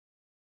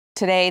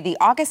today, the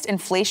August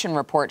inflation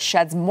report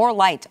sheds more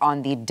light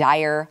on the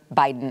dire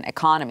Biden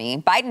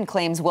economy. Biden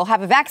claims we'll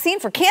have a vaccine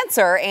for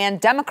cancer,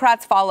 and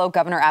Democrats follow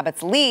Governor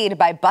Abbott's lead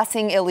by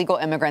busing illegal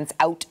immigrants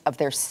out of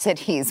their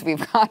cities.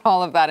 We've got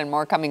all of that and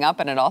more coming up,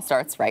 and it all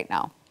starts right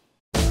now.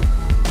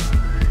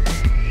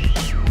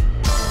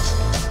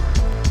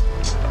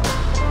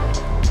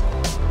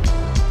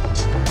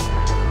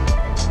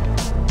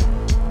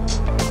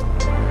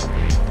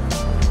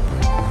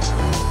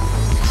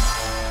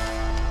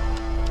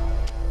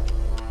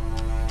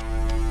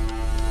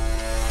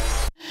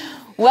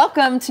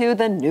 Welcome to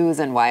the news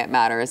and why it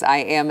matters. I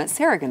am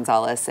Sarah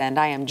Gonzalez, and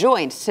I am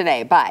joined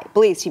today by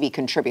BlazeTV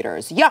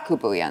contributors Jaco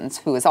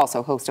Booyens, who is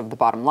also host of The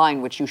Bottom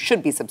Line, which you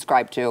should be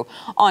subscribed to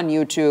on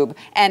YouTube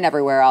and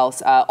everywhere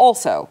else.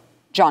 Also,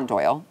 John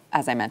Doyle,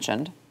 as I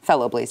mentioned,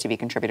 fellow BlazeTV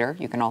contributor.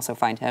 You can also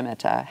find him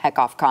at Heck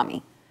Off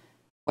Commie,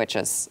 which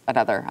is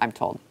another, I'm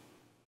told,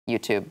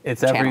 YouTube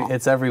channel.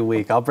 It's every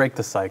week. I'll break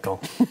the cycle.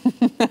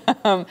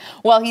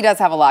 Well, he does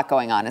have a lot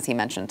going on, as he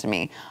mentioned to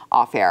me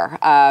off air.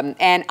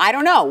 And I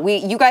don't know,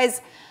 you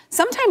guys,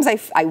 sometimes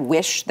I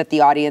wish that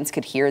the audience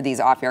could hear these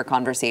off air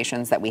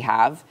conversations that we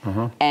have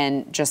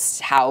and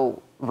just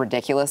how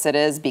ridiculous it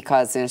is,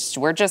 because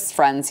we're just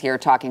friends here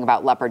talking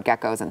about leopard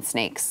geckos and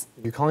snakes.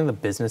 You're calling the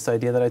business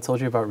idea that I told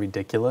you about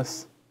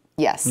ridiculous?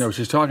 Yes. No,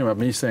 she's talking about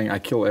me saying I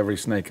kill every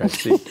snake I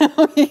see.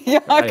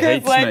 I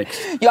hate snakes.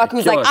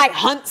 Jaco's like, I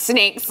hunt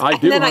snakes. I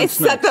do, and then I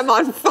set them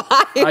on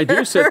fire. I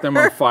do set them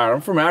on fire.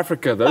 I'm from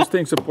Africa. Those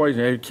things are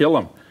poison. You kill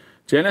them.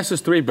 Genesis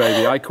 3,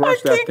 baby. I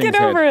crushed that thing's head. I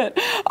can't get over it.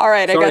 All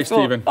right, Sorry,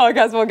 I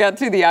guess we'll get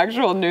to the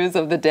actual news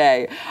of the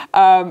day.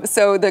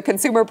 So the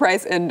consumer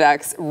price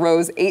index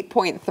rose just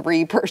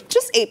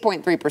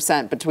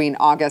 8.3% between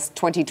August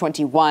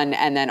 2021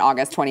 and then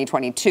August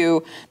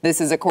 2022. This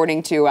is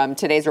according to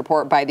today's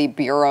report by the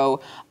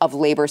Bureau of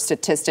Labor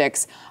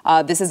Statistics.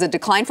 This is a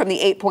decline from the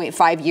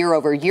 8.5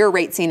 year-over-year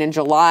rate seen in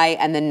July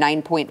and the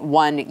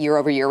 9.1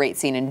 year-over-year rate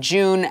seen in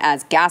June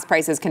as gas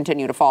prices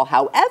continue to fall.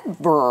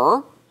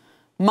 However,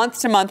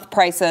 month-over-month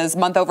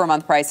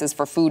prices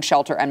for food,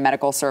 shelter, and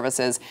medical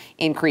services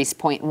increased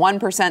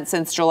 0.1%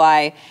 since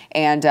July,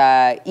 and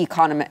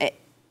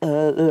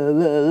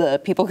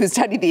people who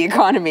study the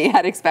economy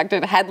had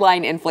expected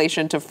headline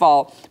inflation to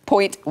fall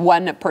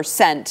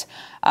 0.1%.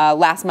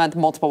 Last month,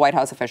 multiple White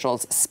House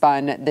officials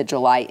spun the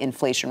July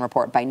inflation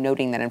report by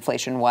noting that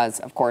inflation was,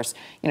 of course,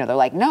 they're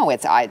like, no,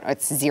 it's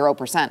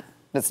 0%.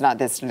 It's not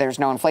this. There's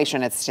no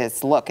inflation. It's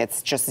just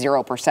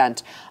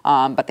 0%.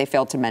 But they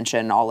failed to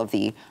mention all of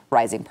the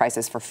rising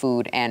prices for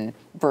food and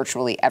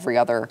virtually every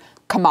other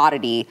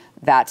commodity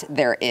that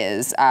there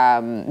is.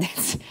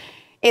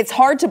 It's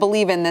hard to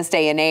believe in this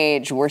day and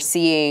age we're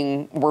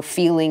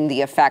feeling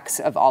the effects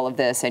of all of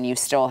this, and you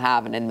still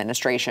have an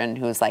administration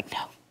who's like,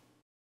 no,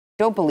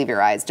 don't believe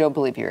your eyes, don't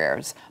believe your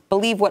ears.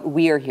 Believe what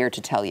we are here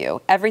to tell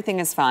you. Everything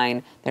is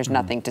fine. There's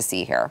nothing to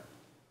see here.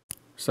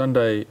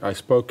 Sunday, I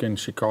spoke in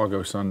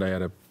Chicago Sunday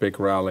at a big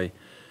rally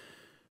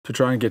to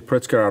try and get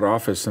Pritzker out of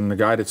office. And the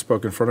guy that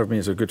spoke in front of me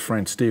is a good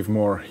friend, Steve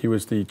Moore. He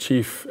was the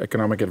chief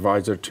economic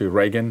advisor to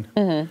Reagan.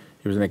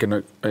 He was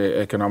an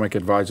economic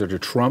advisor to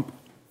Trump.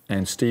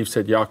 And Steve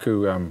said,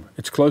 Jaco,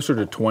 it's closer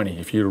to 20.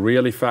 If you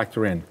really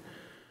factor in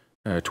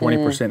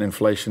 20%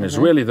 inflation is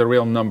really the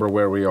real number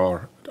where we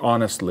are,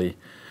 honestly.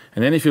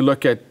 And then if you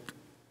look at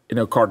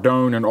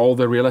Cardone and all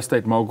the real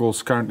estate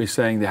moguls currently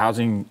saying the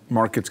housing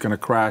market's going to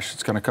crash.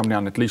 It's going to come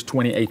down at least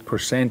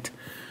 28%.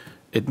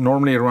 It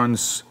normally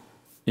runs,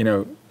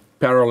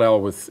 parallel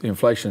with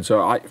inflation.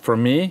 So for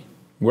me,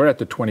 we're at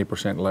the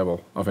 20%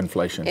 level of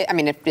inflation.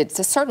 It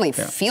certainly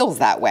feels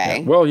that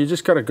way. Yeah. Well, you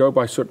just got to go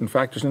by certain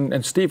factors.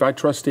 And Steve, I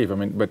trust Steve.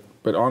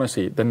 But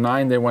honestly, the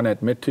 9 they want to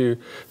admit to,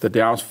 the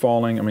Dow's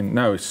falling.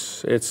 No,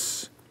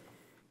 it's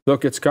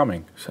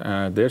coming.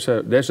 There's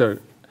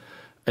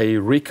a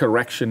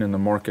recorrection in the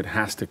market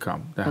has to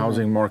come. The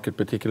housing market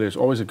particularly is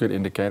always a good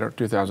indicator,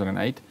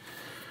 2008.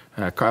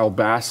 Kyle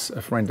Bass,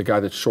 a friend, the guy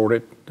that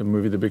shorted the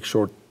movie The Big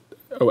Short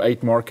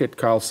 08 market,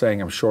 Kyle's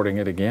saying, I'm shorting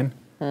it again.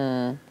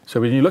 So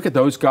when you look at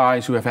those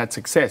guys who have had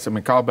success,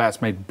 Kyle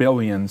Bass made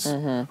billions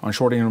on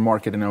shorting the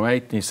market in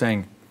 08, and he's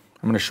saying,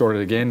 I'm going to short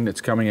it again,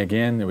 it's coming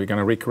again, and we're going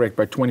to recorrect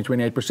by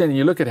 28%. And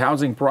you look at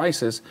housing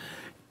prices,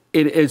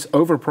 it is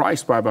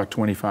overpriced by about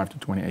 25 to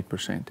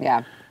 28%.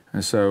 Yeah.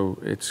 And so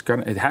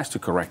it has to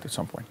correct at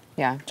some point.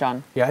 Yeah,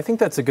 John. Yeah, I think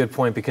that's a good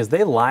point, because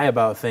they lie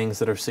about things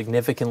that are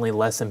significantly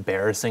less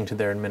embarrassing to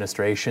their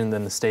administration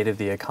than the state of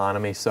the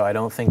economy. So I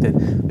don't think that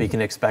we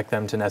can expect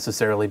them to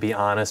necessarily be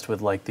honest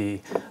with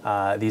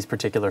these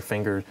particular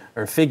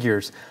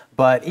figures.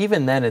 But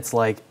even then, it's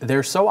like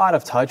they're so out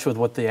of touch with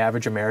what the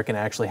average American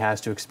actually has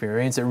to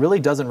experience. It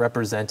really doesn't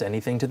represent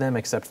anything to them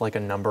except like a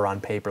number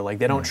on paper. Like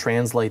they don't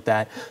translate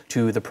that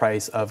to the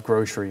price of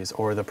groceries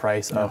or the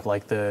price of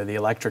like the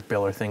electric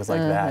bill or things things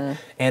like that.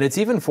 And it's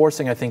even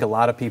forcing, I think, a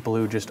lot of people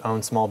who just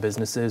own small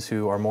businesses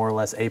who are more or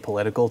less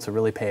apolitical to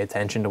really pay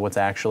attention to what's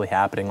actually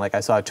happening. Like I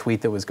saw a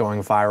tweet that was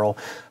going viral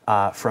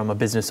from a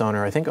business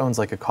owner, I think owns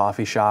like a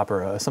coffee shop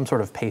or some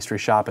sort of pastry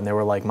shop, and they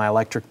were like, my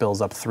electric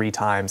bill's up 3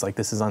 times, like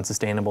this is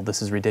unsustainable,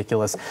 this is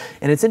ridiculous.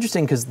 And it's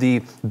interesting because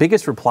the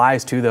biggest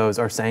replies to those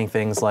are saying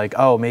things like,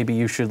 oh, maybe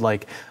you should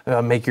like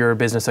make your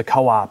business a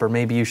co-op, or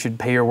maybe you should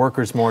pay your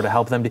workers more to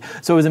help them.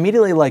 So it was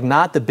immediately like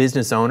not the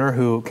business owner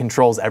who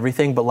controls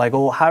everything, but like,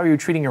 oh, how are you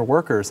treating your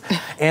workers?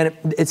 And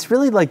it's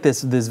really like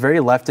this very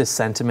leftist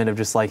sentiment of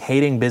just like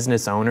hating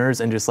business owners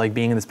and just like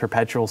being in this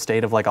perpetual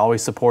state of like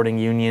always supporting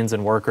unions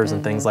and workers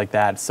and things like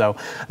that. So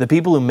the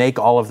people who make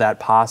all of that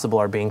possible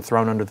are being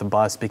thrown under the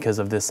bus because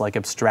of this like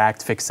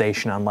abstract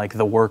fixation on like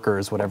the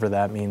workers, whatever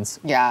that means.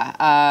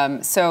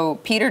 Yeah. So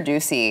Peter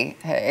Doocy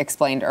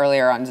explained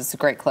earlier on just a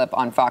great clip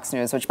on Fox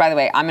News, which, by the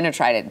way, I'm going to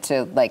try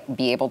to like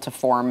be able to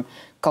form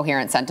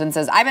coherent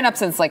sentences. I've been up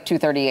since like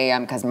 2:30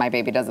 a.m. because my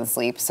baby doesn't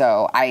sleep.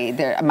 So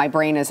my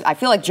brain is, I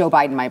feel like Joe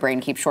Biden, my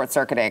brain keeps short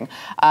circuiting.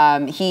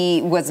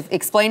 He was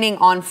explaining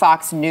on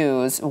Fox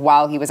News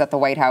while he was at the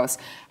White House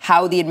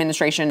how the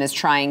administration is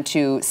trying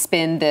to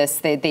spin this.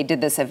 They did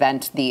this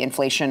event, the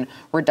Inflation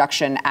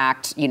Reduction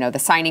Act, you know, the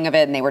signing of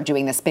it, and they were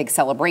doing this big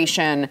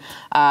celebration.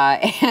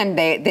 And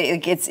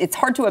it's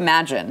hard to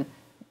imagine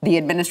the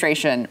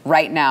administration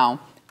right now,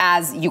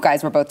 as you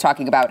guys were both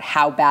talking about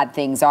how bad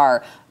things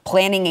are,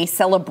 planning a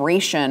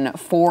celebration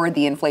for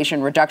the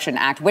Inflation Reduction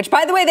Act, which,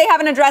 by the way, they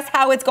haven't addressed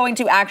how it's going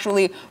to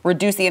actually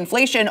reduce the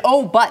inflation.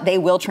 Oh, but they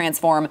will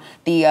transform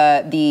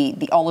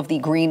all of the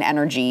green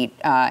energy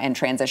and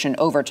transition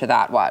over to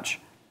that. Watch.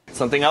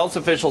 Something else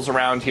officials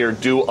around here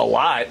do a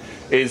lot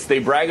is they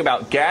brag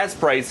about gas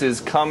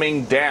prices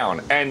coming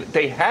down, and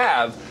they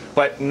have,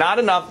 but not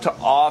enough to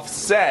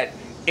offset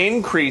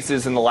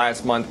increases in the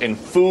last month in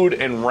food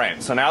and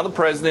rent. So now the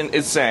president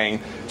is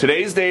saying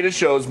today's data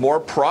shows more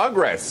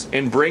progress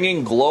in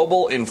bringing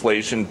global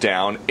inflation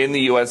down in the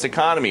U.S.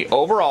 economy.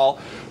 Overall,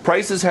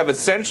 prices have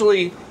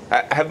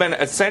been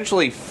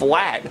essentially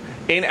flat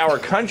in our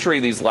country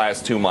these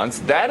last 2 months.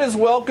 That is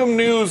welcome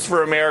news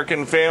for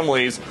American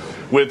families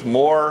with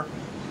more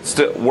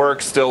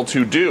work still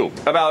to do.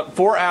 About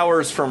 4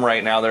 hours from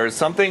right now, there is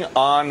something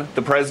on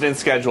the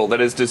president's schedule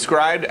that is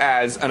described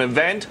as an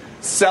event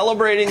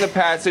celebrating the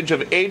passage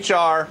of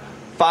H.R.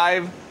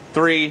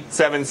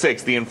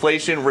 5376, the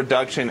Inflation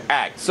Reduction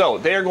Act. So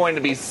they are going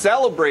to be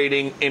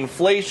celebrating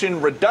inflation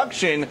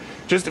reduction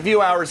just a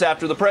few hours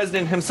after the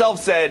president himself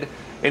said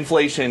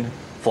inflation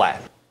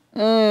flat.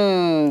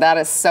 That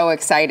is so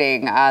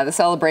exciting. The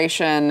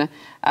celebration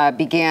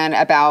began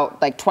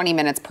about like 20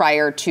 minutes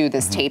prior to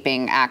this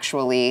taping,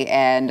 actually,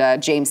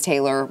 and James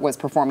Taylor was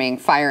performing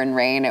Fire and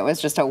Rain. It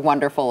was just a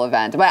wonderful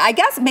event. But I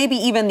guess maybe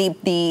even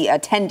the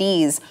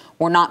attendees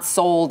were not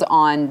sold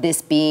on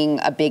this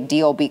being a big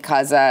deal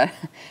because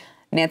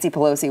Nancy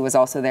Pelosi was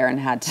also there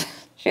and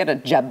she had a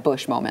Jeb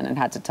Bush moment and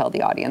had to tell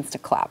the audience to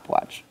clap.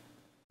 Watch.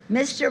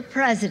 Mr.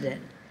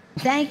 President,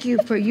 thank you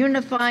for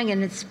unifying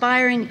and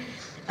inspiring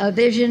a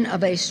vision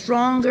of a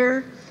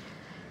stronger,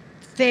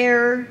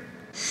 fairer,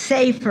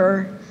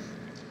 safer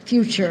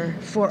future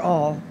for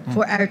all,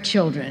 for our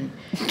children.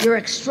 Your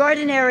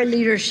extraordinary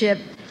leadership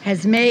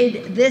has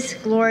made this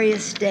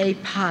glorious day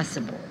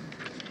possible.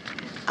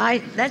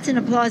 That's an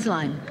applause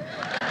line.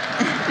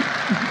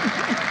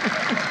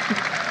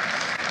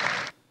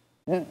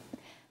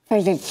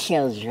 For the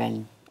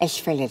children. It's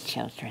for the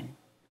children.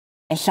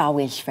 It's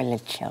always for the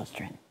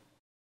children.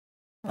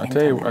 I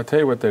tell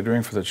you what they're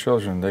doing for the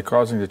children. They're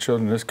causing the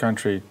children in this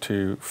country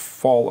to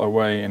fall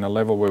away in a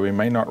level where we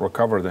may not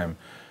recover them,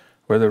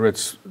 whether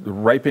it's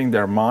raping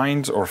their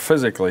minds or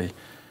physically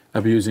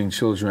abusing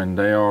children.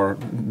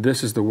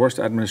 This is the worst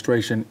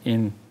administration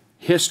in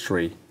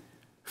history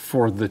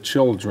for the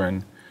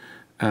children.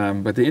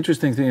 But the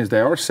interesting thing is they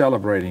are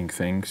celebrating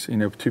things. You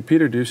know, to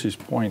Peter Doocy's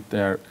point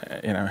there,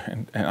 you know,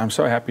 and I'm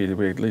so happy that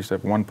we at least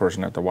have one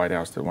person at the White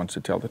House that wants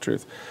to tell the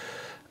truth.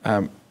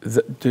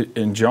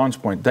 In John's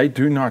point, they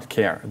do not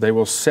care. They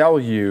will sell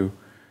you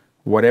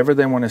whatever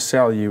they want to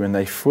sell you, and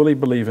they fully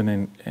believe in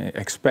and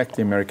expect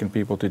the American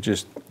people to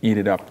just eat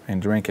it up and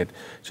drink it.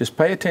 Just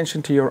pay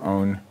attention to your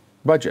own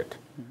budget.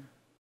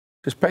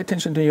 Just pay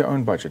attention to your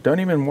own budget. Don't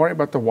even worry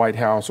about the White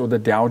House or the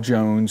Dow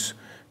Jones.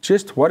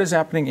 Just what is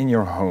happening in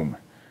your home.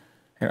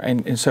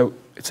 And so,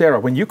 Sarah,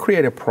 when you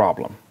create a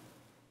problem,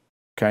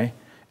 okay,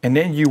 and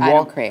then you walk... I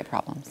don't create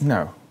problems.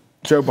 No,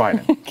 Joe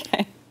Biden.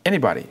 Okay.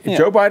 Anybody. If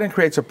Joe Biden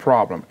creates a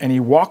problem and he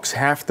walks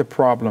half the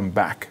problem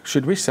back,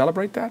 should we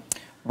celebrate that?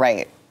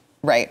 Right.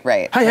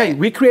 Hey,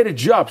 we created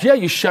jobs. Yeah,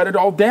 you shut it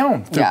all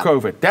down through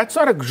COVID. That's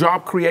not a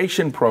job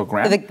creation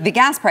program. The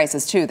gas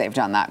prices, too, they've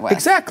done that with.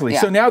 Exactly.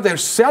 Yeah. So now they're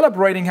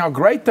celebrating how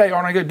great they are.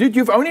 And I go, dude,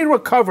 you've only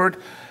recovered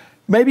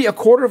maybe a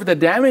quarter of the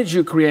damage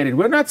you created.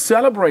 We're not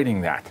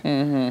celebrating that.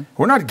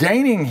 We're not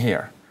gaining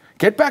here.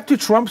 Get back to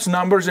Trump's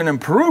numbers and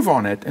improve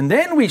on it, and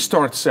then we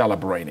start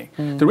celebrating.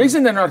 The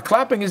reason they're not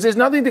clapping is there's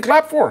nothing to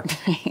clap for.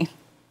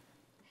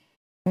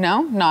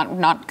 No,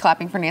 not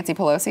clapping for Nancy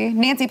Pelosi.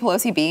 Nancy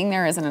Pelosi being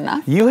there isn't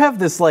enough. You have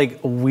this like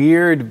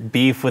weird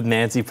beef with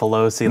Nancy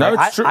Pelosi. No,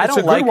 like, it's true. I It's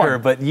don't a like good her,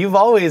 one. but you've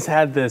always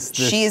had this.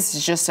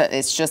 She's just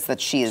it's just that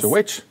she is a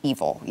witch.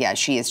 evil. Yeah,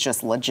 she is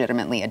just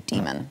legitimately a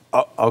demon.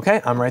 Oh, okay,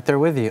 I'm right there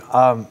with you.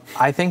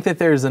 I think that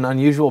there's an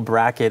unusual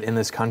bracket in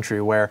this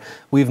country where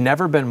we've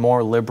never been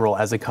more liberal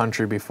as a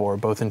country before,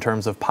 both in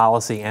terms of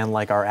policy and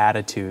like our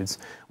attitudes.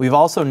 We've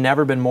also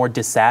never been more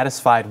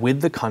dissatisfied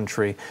with the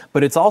country,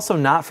 but it's also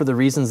not for the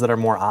reasons that are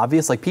more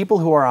obvious. Like people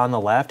who are on the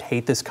left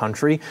hate this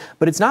country,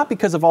 but it's not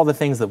because of all the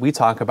things that we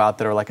talk about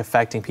that are like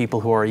affecting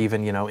people who are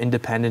even, you know,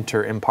 independent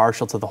or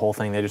impartial to the whole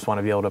thing. They just want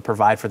to be able to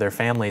provide for their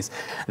families.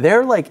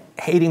 They're like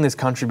hating this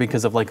country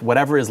because of like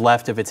whatever is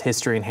left of its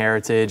history and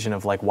heritage and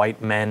of like white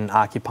men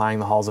occupying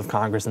the halls of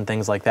Congress and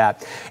things like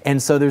that.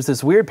 And so there's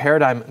this weird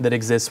paradigm that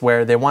exists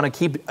where they want to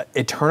keep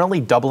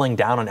eternally doubling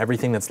down on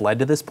everything that's led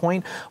to this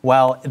point,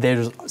 while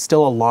there's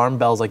still alarm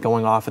bells like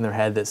going off in their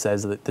head that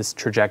says that this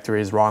trajectory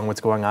is wrong, what's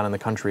going on in the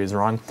country is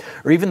wrong,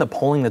 or even the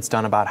polling that's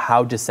done about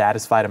how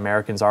dissatisfied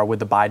Americans are with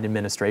the Biden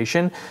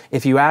administration.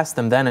 If you ask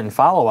them then in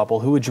follow-up, well,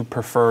 who would you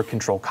prefer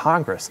control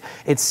Congress?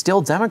 It's still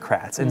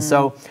Democrats. And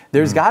so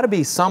there's got to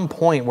be some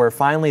point where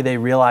finally they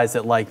realize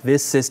that like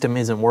this system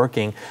isn't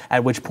working,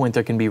 at which point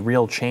there can be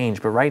real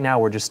change. But right now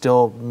we're just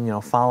still, you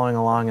know, following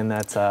along in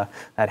that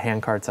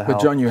handcart to hell.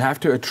 But John, you have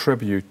to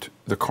attribute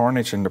the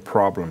carnage and the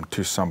problem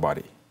to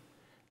somebody.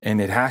 And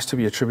it has to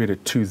be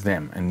attributed to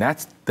them. And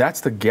that's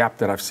the gap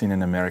that I've seen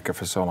in America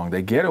for so long.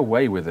 They get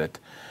away with it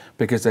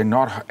because they're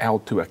not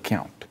held to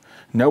account.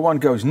 No one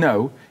goes,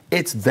 no,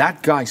 it's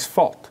that guy's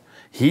fault.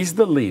 He's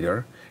the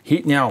leader.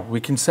 Now,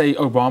 we can say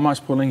Obama's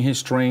pulling his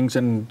strings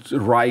and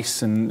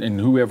Rice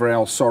and whoever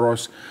else,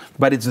 Soros,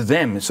 but it's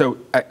them. So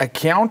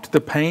account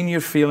the pain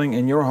you're feeling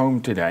in your home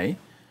today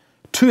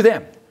to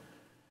them.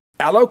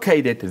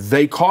 Allocate it.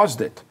 They caused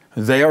it.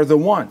 They are the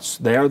ones.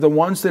 They are the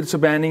ones that's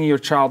abandoning your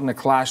child in the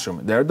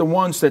classroom. They're the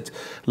ones that's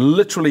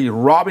literally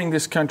robbing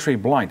this country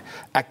blind.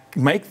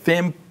 Make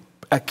them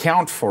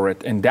account for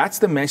it. And that's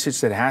the message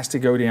that has to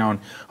go down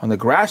on the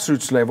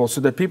grassroots level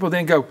so that people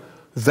then go,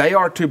 they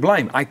are to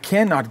blame. I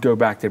cannot go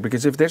back there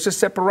because if there's a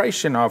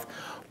separation of,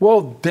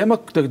 well,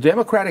 the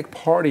Democratic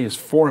Party is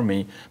for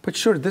me, but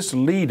sure, this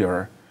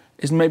leader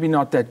is maybe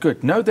not that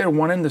good. No, they're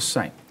one and the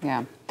same.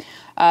 Yeah.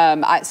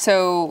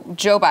 So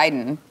Joe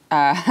Biden,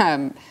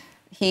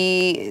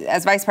 he,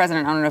 as vice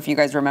president, I don't know if you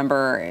guys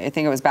remember, I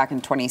think it was back in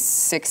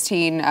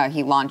 2016,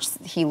 he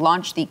launched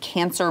the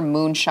Cancer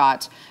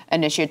Moonshot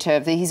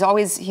Initiative. He's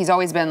always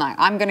been like,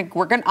 I'm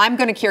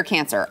gonna cure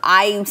cancer.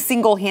 I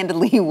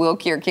single-handedly will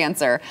cure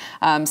cancer.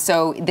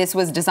 So this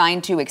was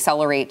designed to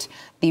accelerate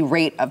the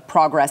rate of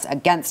progress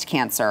against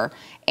cancer.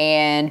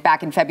 And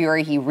back in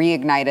February, he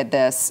reignited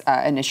this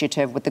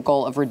initiative with the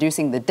goal of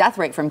reducing the death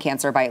rate from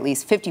cancer by at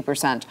least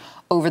 50%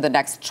 over the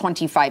next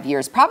 25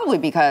 years. Probably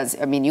because,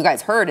 I mean, you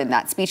guys heard in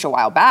that speech a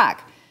while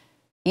back,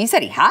 he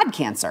said he had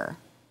cancer.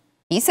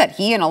 He said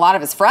he and a lot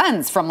of his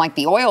friends from like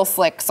the oil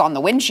slicks on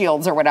the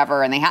windshields or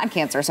whatever, and they had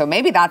cancer. So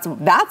maybe that's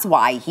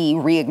why he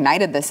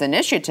reignited this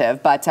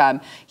initiative. But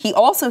he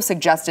also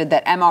suggested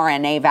that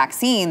mRNA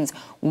vaccines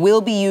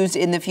will be used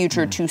in the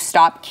future to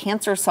stop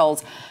cancer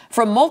cells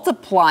from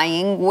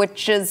multiplying,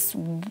 which is,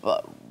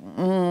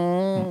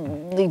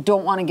 they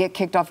don't want to get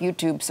kicked off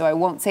YouTube, so I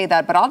won't say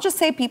that. But I'll just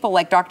say people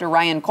like Dr.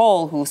 Ryan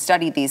Cole, who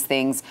studied these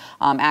things,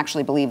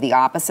 actually believe the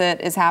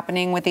opposite is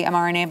happening with the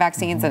mRNA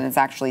vaccines, and it's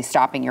actually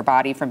stopping your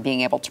body from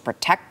being able to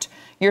protect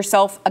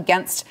yourself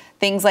against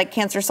things like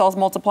cancer cells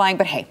multiplying.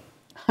 But hey,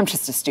 I'm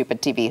just a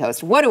stupid TV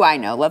host. What do I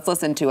know? Let's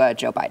listen to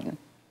Joe Biden.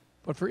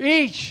 But for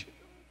each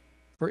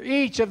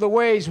of the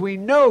ways we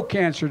know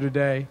cancer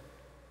today,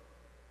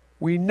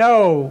 we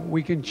know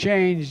we can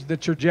change the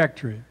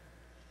trajectory.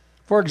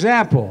 For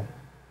example,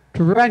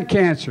 to prevent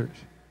cancers,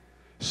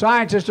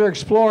 scientists are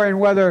exploring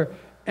whether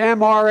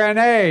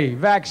mRNA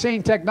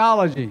vaccine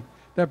technology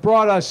that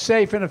brought us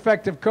safe and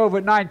effective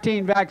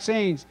COVID-19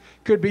 vaccines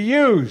could be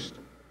used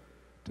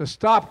to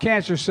stop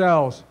cancer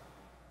cells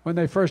when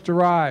they first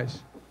arise.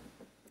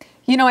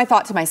 You know, I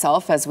thought to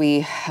myself as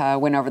we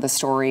went over the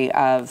story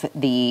of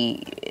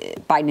the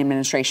Biden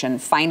administration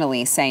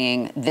finally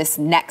saying this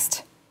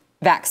next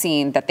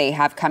vaccine that they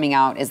have coming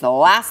out is the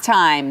last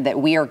time that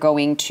we are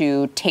going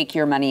to take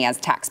your money as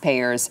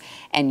taxpayers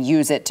and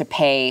use it to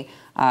pay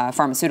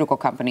pharmaceutical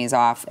companies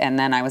off. And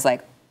then I was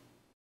like,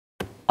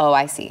 oh,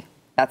 I see.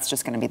 That's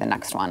just going to be the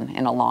next one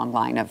in a long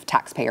line of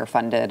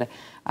taxpayer-funded,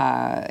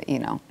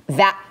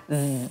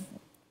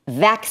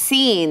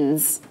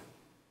 vaccines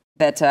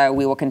that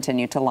we will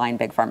continue to line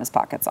Big Pharma's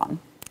pockets on.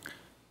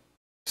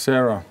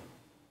 Sarah,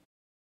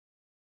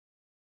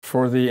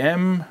 for the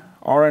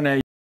mRNA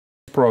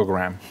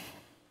program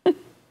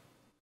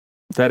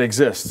that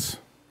exists,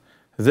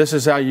 this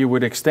is how you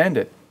would extend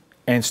it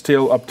and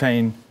still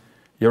obtain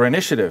your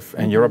initiative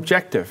and your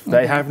objective.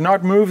 They have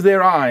not moved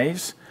their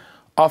eyes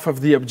off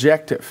of the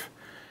objective.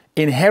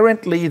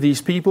 Inherently,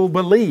 these people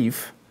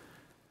believe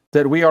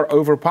that we are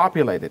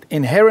overpopulated.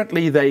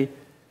 Inherently, they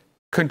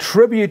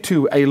contribute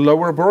to a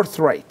lower birth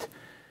rate.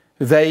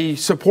 They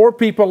support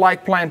people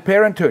like Planned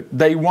Parenthood.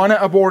 They want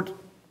to abort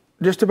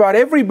just about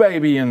every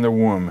baby in the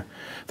womb.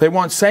 They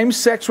want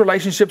same-sex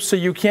relationships so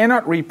you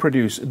cannot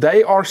reproduce.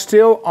 They are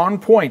still on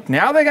point.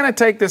 Now they're going to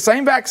take the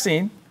same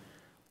vaccine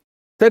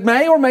that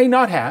may or may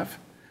not have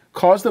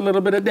caused a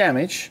little bit of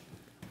damage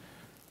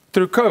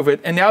through COVID,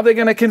 and now they're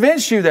going to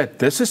convince you that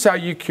this is how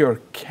you cure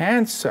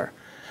cancer.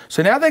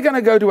 So now they're going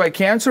to go to a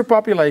cancer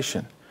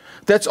population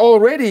that's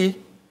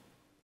already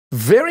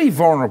very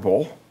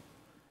vulnerable,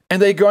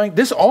 and they're going,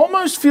 this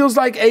almost feels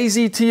like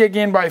AZT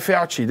again by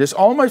Fauci. This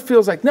almost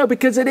feels like, no,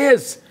 because it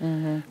is.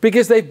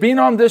 Because they've been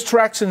on this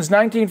track since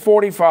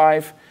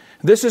 1945.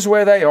 This is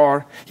where they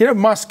are. You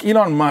know,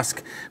 Elon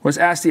Musk was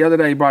asked the other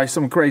day by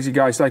some crazy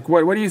guys, like,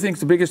 what do you think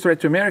is the biggest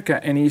threat to America?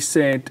 And he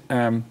said,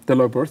 the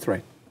low birth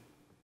rate.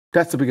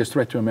 That's the biggest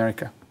threat to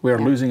America. We are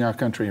losing our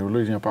country. We're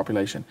losing our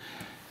population.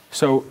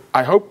 So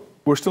I hope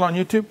we're still on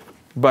YouTube.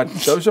 But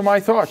those are my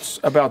thoughts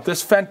about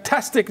this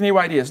fantastic new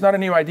idea. It's not a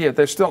new idea.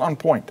 They're still on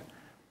point.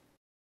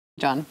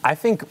 John? I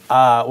think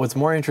what's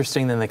more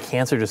interesting than the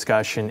cancer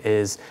discussion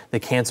is the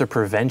cancer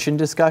prevention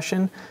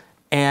discussion.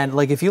 And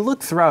like, if you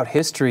look throughout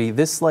history,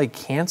 this like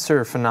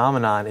cancer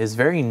phenomenon is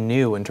very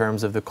new in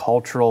terms of the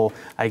cultural,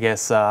 I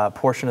guess,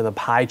 portion of the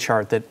pie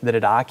chart that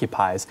it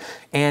occupies.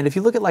 And if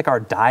you look at like our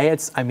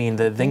diets, I mean,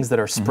 the things that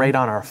are sprayed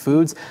on our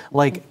foods,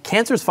 like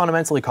cancer is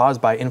fundamentally caused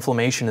by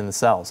inflammation in the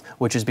cells,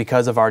 which is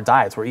because of our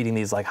diets. We're eating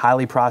these like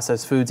highly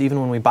processed foods. Even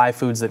when we buy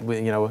foods that we,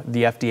 you know,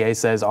 the FDA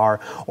says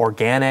are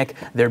organic,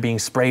 they're being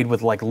sprayed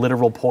with like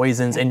literal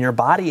poisons, and your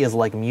body is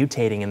like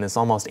mutating in this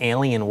almost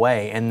alien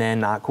way. And then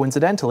not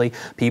coincidentally,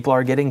 people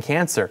are getting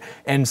cancer.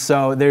 And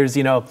so there's,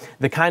 you know,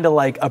 the kind of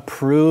like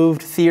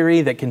approved theory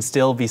that can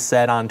still be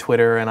said on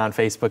Twitter and on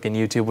Facebook and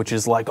YouTube, which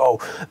is like, oh,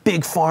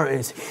 big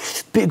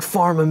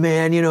pharma,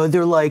 man, you know,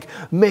 they're like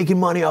making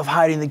money off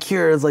hiding the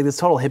cure. It's like this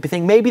total hippie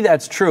thing. Maybe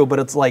that's true, but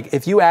it's like,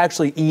 if you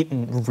actually eat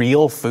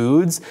real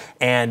foods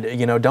and,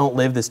 you know, don't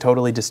live this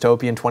totally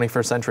dystopian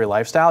 21st century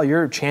lifestyle,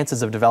 your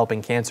chances of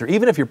developing cancer,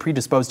 even if you're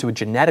predisposed to it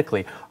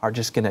genetically, are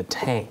just going to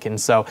tank.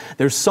 And so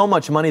there's so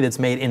much money that's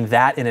made in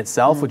that in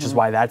itself, which is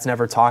why that's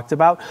never talked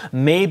about.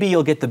 Maybe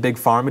you'll get the big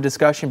pharma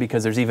discussion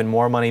because there's even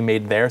more money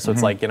made there. So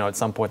it's like, you know, at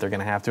some point they're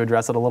going to have to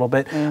address it a little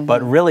bit.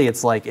 But really,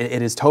 it's like,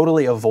 it is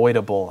totally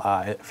avoidable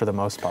for the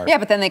most part. Yeah,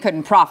 but then they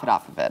couldn't profit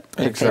off of it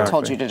if they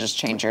told you to just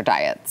change your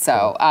diet.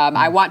 So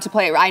I want to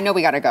play, I know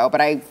we got to go,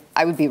 but I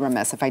would be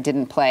remiss if I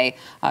didn't play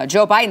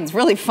Joe Biden's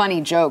really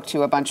funny joke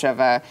to a bunch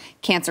of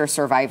cancer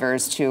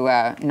survivors to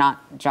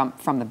not jump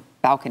from the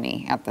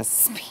balcony at the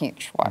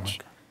speech. Watch.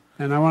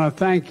 And I want to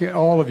thank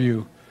all of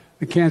you,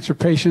 the cancer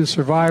patients,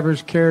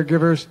 survivors,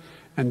 caregivers,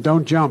 and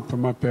don't jump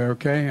from up there,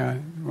 okay?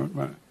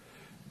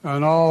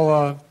 And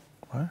all...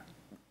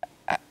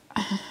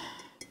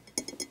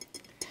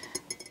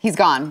 He's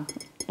gone,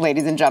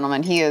 ladies and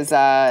gentlemen. He is,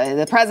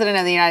 the president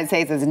of the United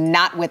States is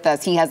not with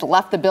us. He has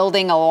left the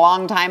building a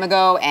long time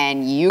ago,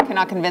 and you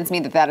cannot convince me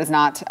that that is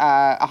not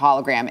a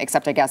hologram,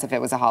 except I guess if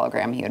it was a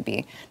hologram, he would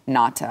be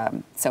not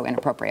so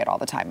inappropriate all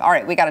the time. All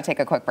right, we got to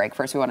take a quick break.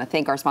 First, we want to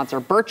thank our sponsor,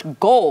 Birch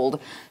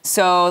Gold.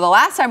 So the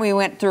last time we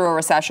went through a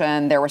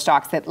recession, there were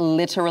stocks that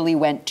literally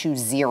went to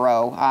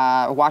zero.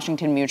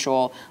 Washington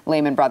Mutual,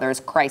 Lehman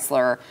Brothers,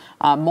 Chrysler,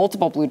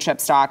 multiple blue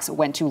chip stocks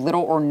went to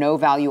little or no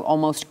value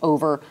almost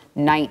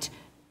overnight.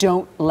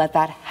 Don't let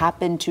that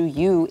happen to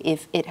you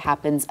if it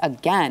happens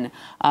again.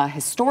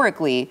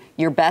 Historically,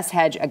 your best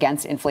hedge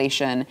against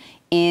inflation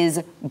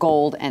is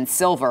gold and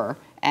silver.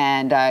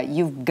 And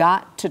you've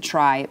got to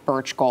try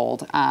Birch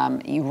Gold.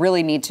 You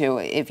really need to.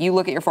 If you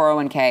look at your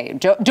 401k,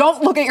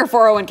 don't look at your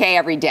 401k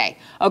every day,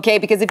 okay?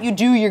 Because if you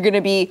do, you're going to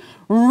be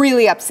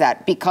really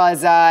upset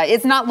because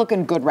it's not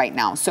looking good right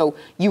now. So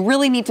you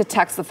really need to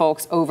text the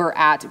folks over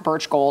at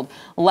Birch Gold.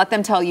 Let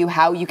them tell you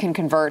how you can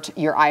convert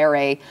your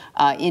IRA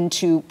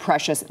into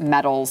precious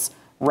metals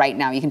right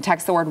now. You can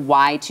text the word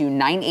Y to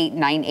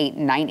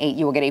 989898.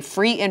 You will get a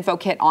free info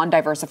kit on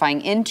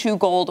diversifying into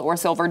gold or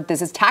silver.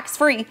 This is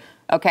tax-free.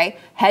 Okay,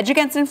 hedge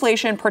against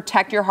inflation,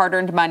 protect your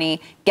hard-earned money.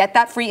 Get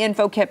that free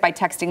info kit by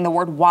texting the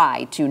word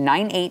Y to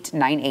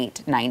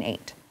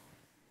 989898.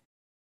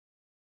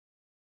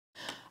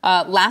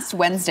 Last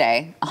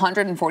Wednesday,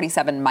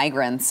 147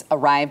 migrants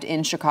arrived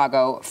in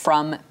Chicago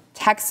from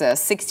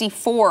Texas.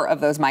 64 of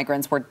those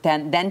migrants were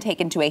then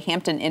taken to a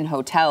Hampton Inn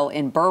hotel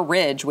in Burr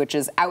Ridge, which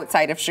is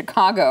outside of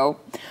Chicago,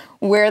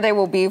 where they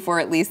will be for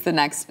at least the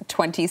next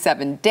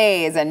 27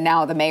 days. And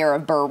now the mayor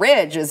of Burr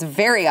Ridge is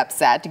very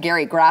upset,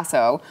 Gary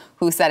Grasso,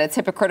 who said it's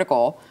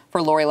hypocritical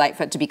for Lori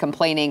Lightfoot to be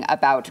complaining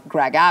about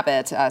Greg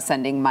Abbott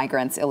sending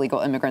migrants, illegal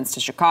immigrants to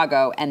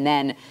Chicago, and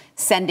then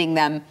sending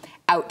them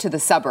out to the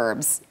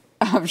suburbs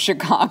of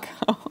Chicago.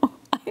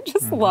 I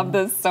just love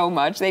this so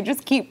much. They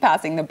just keep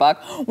passing the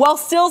buck while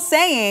still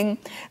saying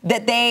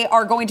that they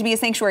are going to be a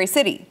sanctuary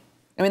city.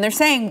 I mean, they're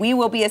saying we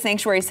will be a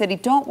sanctuary city.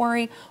 Don't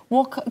worry.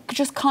 We'll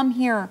just come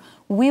here.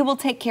 We will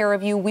take care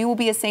of you. We will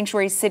be a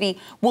sanctuary city.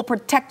 We'll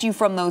protect you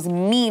from those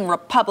mean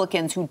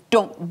Republicans who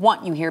don't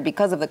want you here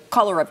because of the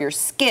color of your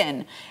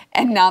skin.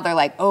 And now they're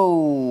like,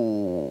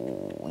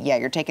 oh, yeah,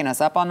 you're taking us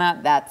up on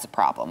that? That's a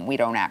problem. We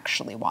don't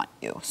actually want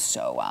you.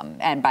 So,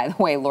 and by the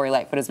way, Lori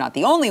Lightfoot is not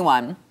the only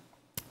one.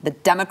 The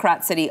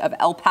Democrat city of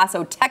El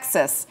Paso,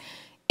 Texas,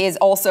 is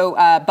also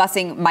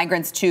busing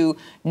migrants to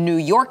New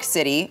York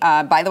City.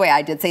 By the way,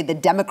 I did say the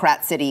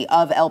Democrat city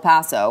of El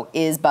Paso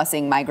is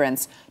busing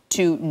migrants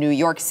to New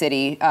York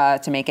City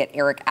to make it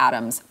Eric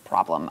Adams'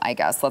 problem, I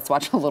guess. Let's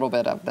watch a little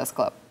bit of this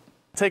clip.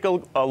 Take a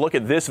look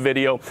at this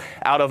video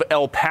out of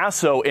El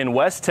Paso in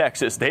West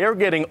Texas. They are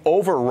getting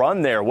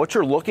overrun there. What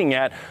you're looking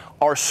at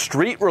are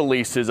street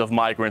releases of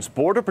migrants.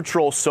 Border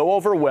Patrol so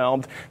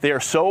overwhelmed, they are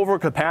so over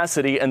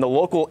capacity, and the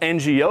local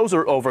NGOs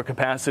are over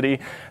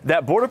capacity,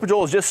 that Border Patrol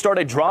has just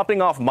started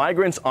dropping off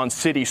migrants on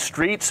city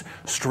streets,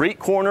 street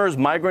corners.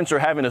 Migrants are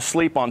having to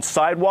sleep on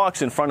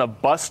sidewalks in front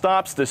of bus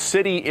stops. The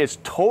city is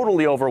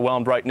totally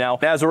overwhelmed right now.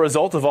 As a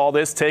result of all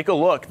this, take a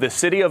look. The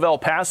city of El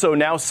Paso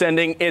now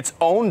sending its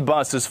own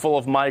buses full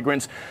of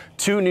migrants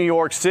to New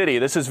York City.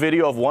 This is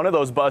video of one of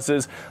those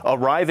buses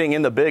arriving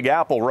in the Big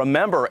Apple.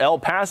 Remember, El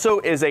Paso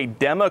is a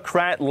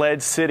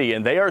Democrat-led city,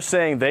 and they are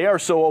saying they are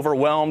so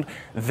overwhelmed,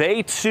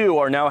 they too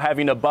are now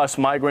having to bus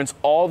migrants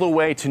all the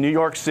way to New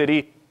York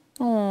City.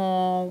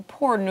 Oh,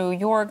 poor New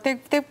York.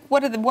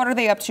 What are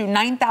they up to?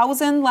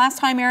 9,000 last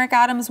time Eric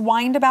Adams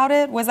whined about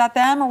it? Was that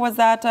them or was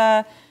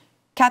that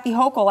Kathy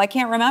Hochul? I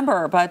can't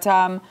remember, but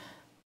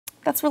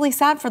that's really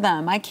sad for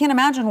them. I can't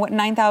imagine what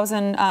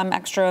 9,000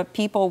 extra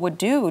people would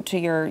do to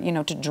your,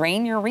 to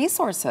drain your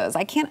resources.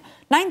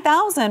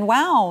 9,000,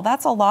 wow,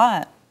 that's a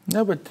lot.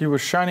 No, but you were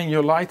shining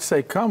your light,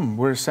 say, come.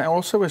 We're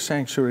also a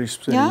sanctuary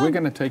city. Yeah. We're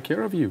going to take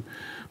care of you.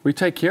 We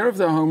take care of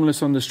the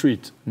homeless on the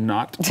street.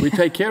 Not. We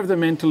take care of the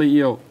mentally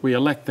ill. We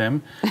elect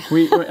them.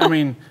 I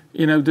mean,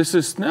 this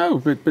is, no,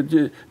 but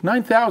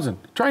 9,000.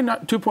 Try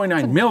not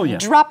 2.9 million.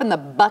 Drop in the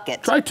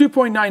bucket. Try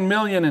 2.9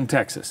 million in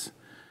Texas.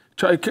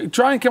 Try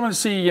and come and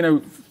see,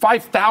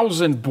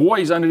 5,000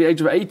 boys under the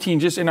age of 18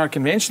 just in our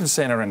convention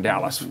center in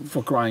Dallas,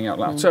 for crying out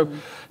loud. So,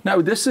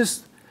 no,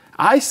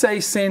 I say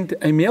send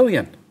 1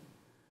 million.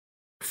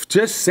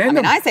 Just send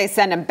them. I say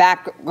send them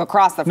back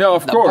across the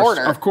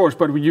border. No, of course,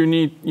 but you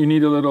need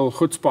a little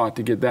chutzpah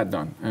to get that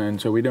done,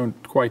 and so we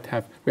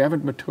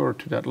haven't matured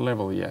to that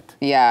level yet.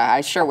 Yeah,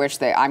 I sure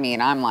wish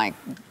I'm like,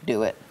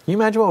 do it. Can you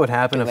imagine what would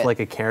happen if like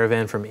a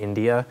caravan from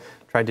India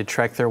tried to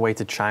trek their way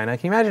to China?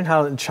 Can you imagine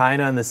how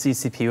China and the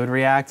CCP would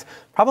react?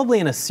 Probably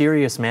in a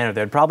serious manner.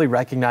 They'd probably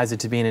recognize it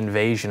to be an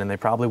invasion, and they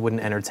probably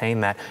wouldn't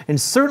entertain that. And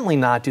certainly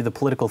not do the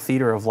political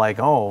theater of like,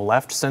 oh,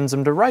 left sends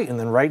them to right, and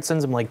then right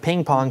sends them like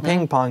ping pong,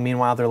 ping pong.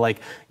 Meanwhile, they're like,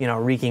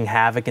 wreaking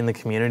havoc in the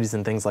communities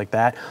and things like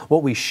that.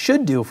 What we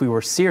should do if we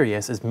were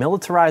serious is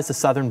militarize the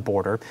southern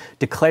border,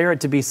 declare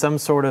it to be some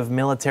sort of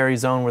military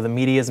zone where the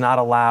media is not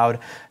allowed,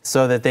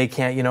 so that they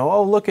can't,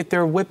 oh, look at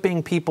they're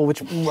whipping people,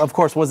 which of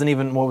course wasn't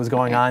even what was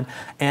going on.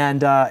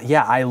 And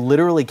yeah, I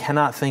literally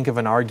cannot think of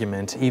an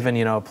argument,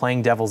 even,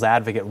 playing devil's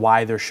advocate,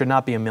 why there should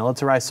not be a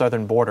militarized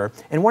southern border.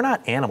 And we're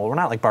not animal. We're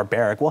not like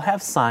barbaric. We'll have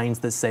signs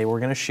that say we're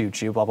going to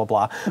shoot you, blah, blah,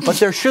 blah. But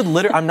there should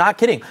literally, I'm not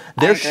kidding.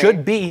 There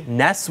should be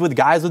nests with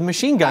guys with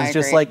machine guns.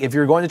 Just like if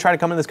you're going to try to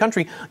come in this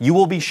country, you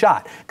will be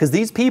shot. Because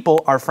these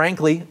people are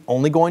frankly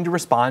only going to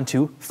respond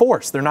to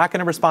force. They're not going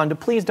to respond to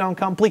please don't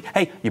come, please.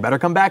 Hey, you better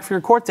come back for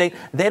your court date.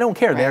 They don't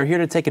care. They're here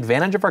to take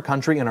advantage of our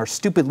country and our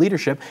stupid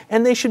leadership,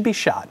 and they should be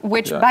shot.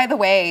 Which, by the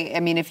way,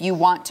 if you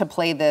want to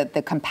play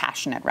the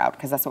compassionate route,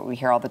 because that's what we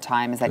hear all the time,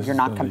 is that you're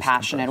not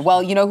compassionate.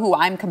 Well, you know who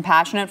I'm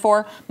compassionate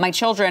for? My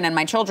children and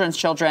my children's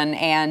children.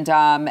 And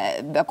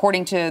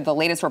according to the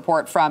latest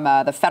report from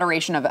the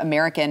Federation of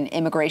American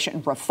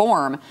Immigration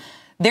Reform,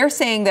 they're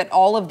saying that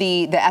all of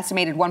the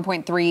estimated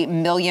 1.3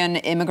 million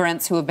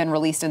immigrants who have been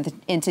released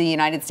into the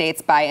United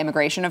States by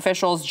immigration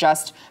officials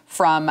just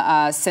from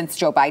since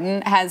Joe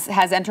Biden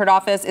has entered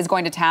office is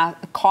going to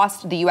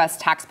cost the U.S.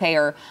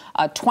 taxpayer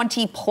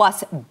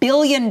 $20+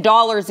 billion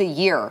a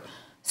year.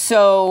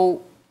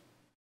 So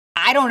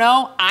I don't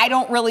know. I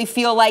don't really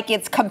feel like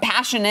it's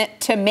compassionate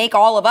to make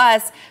all of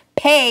us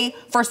pay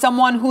for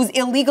someone who's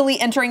illegally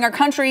entering our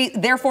country,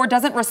 therefore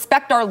doesn't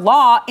respect our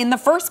law in the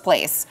first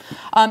place.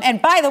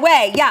 And by the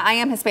way, yeah, I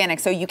am Hispanic,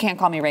 so you can't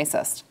call me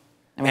racist.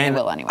 They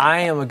will anyway. I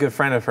am a good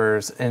friend of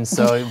hers, and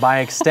so by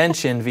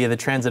extension, via the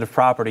transitive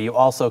property, you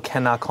also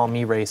cannot call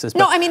me racist.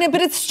 No,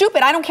 but it's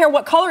stupid. I don't care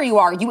what color you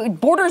are.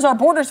 Borders are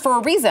borders for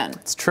a reason.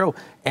 It's true.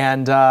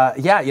 And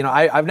yeah,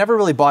 I've never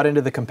really bought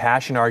into the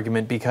compassion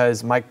argument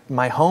because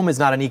my home is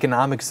not an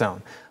economic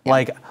zone. Yeah.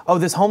 Like, oh,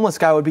 this homeless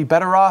guy would be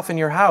better off in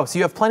your house.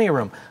 You have plenty of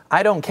room.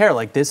 I don't care.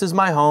 Like, this is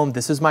my home.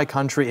 This is my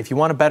country. If you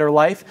want a better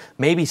life,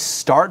 maybe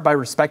start by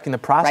respecting the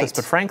process. Right.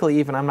 But frankly,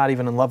 I'm not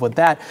even in love with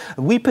that.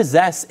 We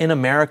possess in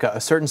America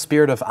a certain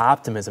spirit of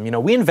optimism.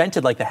 We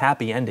invented like the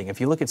happy ending. If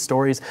you look at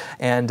stories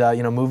and,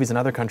 movies in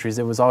other countries,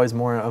 it was always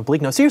more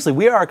bleak. No, seriously,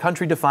 we are a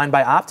country defined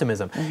by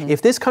optimism. Mm-hmm.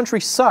 If this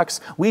country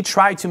sucks, we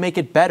try to make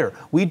it it better.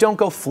 We don't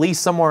go flee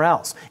somewhere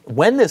else.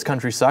 When this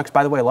country sucks,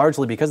 by the way,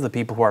 largely because of the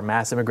people who are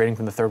mass immigrating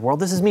from the third world,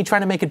 this is me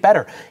trying to make it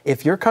better.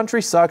 If your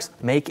country sucks,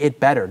 make it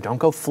better. Don't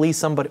go flee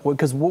somebody,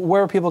 because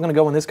where are people going to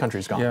go when this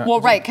country's gone?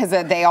 Well, right, because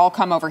they all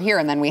come over here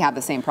and then we have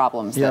the same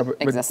problems that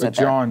existed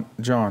there.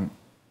 John,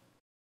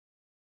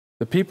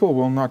 the people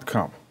will not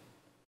come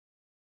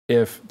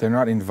if they're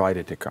not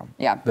invited to come.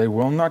 Yeah. They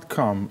will not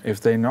come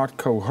if they're not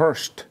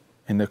coerced,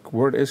 and the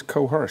word is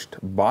coerced,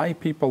 by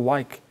people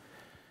like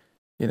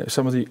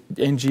some of the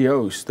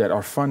NGOs that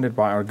are funded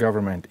by our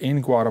government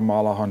in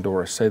Guatemala,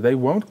 Honduras, say they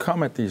won't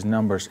come at these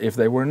numbers if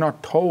they were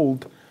not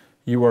told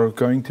you are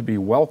going to be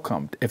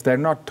welcomed. If they're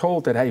not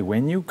told that, hey,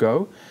 when you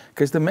go,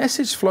 because the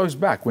message flows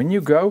back. When you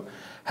go,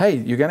 hey,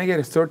 you're going to get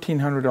a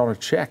 $1,300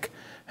 check.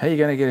 Hey, you're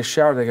going to get a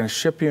shower. They're going to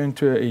ship you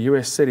into a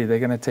U.S. city. They're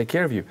going to take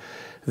care of you.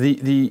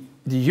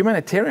 The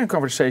humanitarian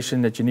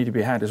conversation that you need to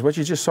be had is what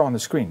you just saw on the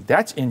screen.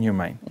 That's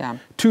inhumane. Yeah.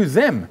 To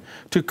them,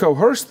 to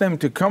coerce them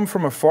to come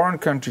from a foreign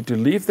country, to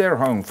leave their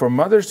home, for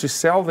mothers to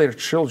sell their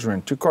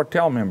children to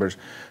cartel members,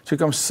 to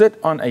come sit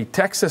on a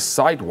Texas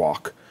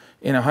sidewalk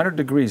in 100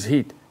 degrees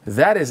heat,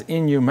 that is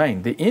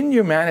inhumane. The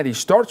inhumanity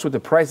starts with the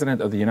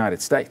President of the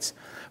United States.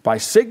 By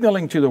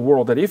signaling to the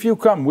world that if you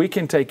come, we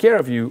can take care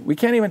of you. We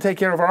can't even take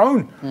care of our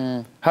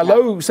own.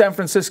 Hello, San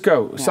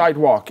Francisco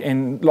sidewalk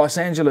and Los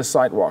Angeles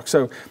sidewalk.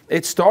 So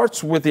it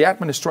starts with the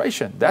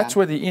administration. That's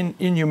where the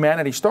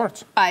inhumanity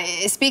starts.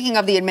 Speaking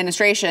of the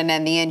administration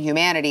and the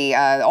inhumanity,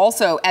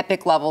 also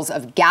epic levels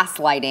of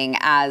gaslighting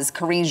as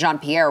Karine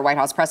Jean-Pierre, White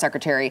House press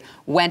secretary,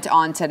 went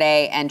on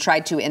today and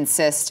tried to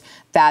insist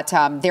that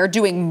they're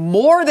doing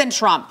more than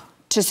Trump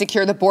to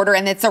secure the border,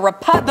 and it's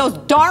those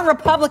darn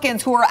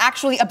Republicans who are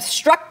actually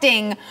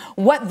obstructing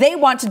what they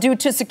want to do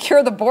to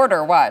secure the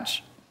border.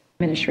 Watch.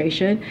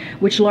 Administration,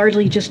 which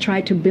largely just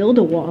tried to build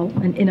a wall,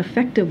 an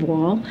ineffective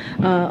wall,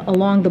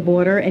 along the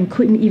border, and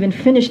couldn't even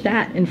finish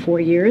that in 4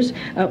 years.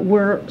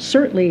 We're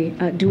certainly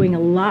doing a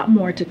lot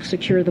more to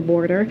secure the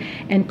border,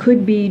 and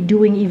could be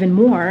doing even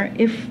more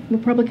if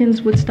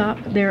Republicans would stop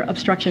their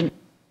obstruction.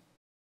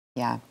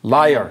 Yeah.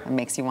 Liar. It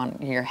makes you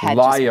want your head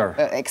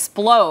just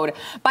explode.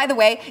 By the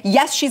way,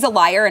 yes, she's a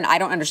liar, and I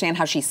don't understand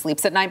how she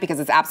sleeps at night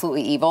because it's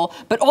absolutely evil.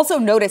 But also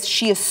notice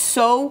she is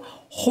so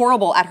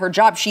horrible at her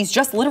job. She's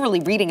just literally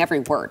reading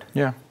every word.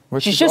 Yeah. Well,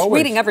 she's just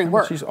reading every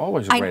word. She's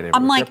always reading every word.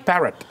 I'm like, a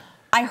parrot.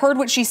 I heard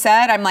what she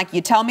said. I'm like, you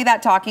tell me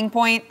that talking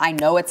point, I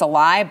know it's a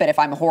lie, but if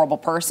I'm a horrible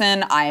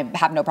person, I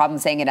have no problem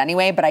saying it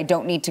anyway, but I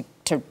don't need to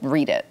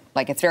read it.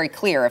 Like, it's very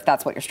clear if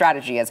that's what your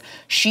strategy is.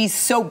 She's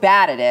so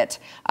bad at it,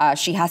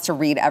 she has to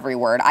read every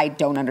word. I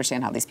don't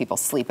understand how these people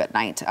sleep at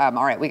night.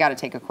 All right, we got to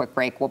take a quick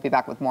break. We'll be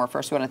back with more.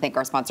 First, we want to thank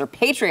our sponsor,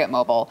 Patriot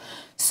Mobile.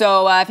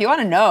 So if you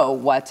want to know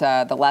what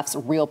the left's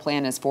real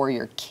plan is for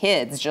your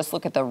kids, just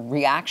look at the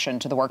reaction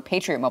to the work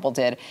Patriot Mobile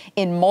did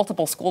in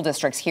multiple school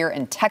districts here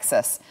in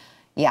Texas.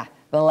 Yeah.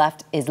 The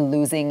left is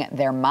losing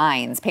their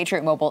minds.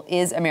 Patriot Mobile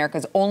is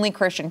America's only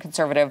Christian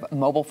conservative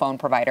mobile phone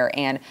provider,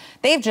 and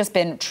they've just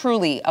been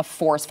truly a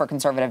force for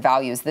conservative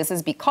values. This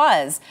is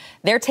because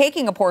they're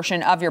taking a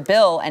portion of your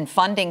bill and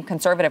funding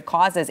conservative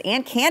causes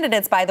and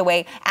candidates, by the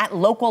way, at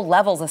local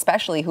levels,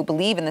 especially who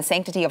believe in the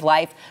sanctity of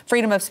life,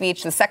 freedom of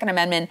speech, the Second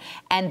Amendment,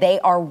 and they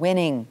are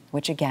winning,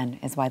 which again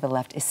is why the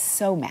left is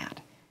so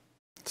mad.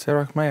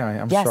 Sarah, may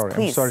I? Yes, sorry.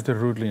 please. I'm sorry to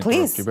rudely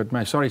interrupt you,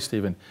 but sorry,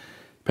 Stephen.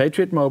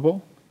 Patriot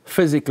Mobile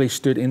physically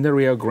stood in the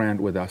Rio Grande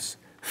with us,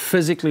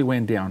 physically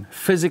went down,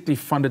 physically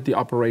funded the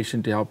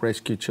operation to help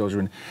rescue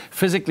children,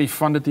 physically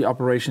funded the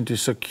operation to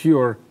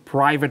secure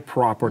private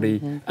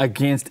property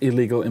against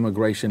illegal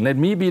immigration. Let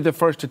me be the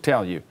first to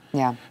tell you,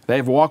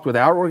 they've walked with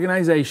our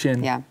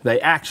organization. They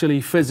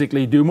actually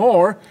physically do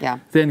more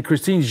than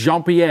Karine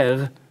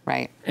Jean-Pierre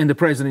and the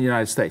President of the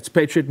United States.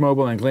 Patriot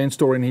Mobile and Glenn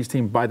Story and his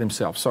team by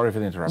themselves. Sorry for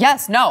the interruption.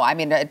 Yes, no, I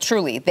mean,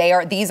 truly,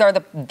 these are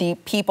the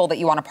people that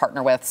you want to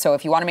partner with. So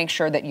if you want to make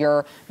sure that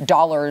your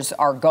dollars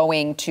are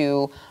going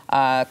to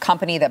a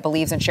company that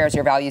believes and shares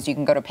your values, you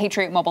can go to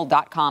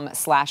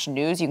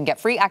patriotmobile.com/news. You can get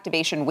free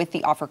activation with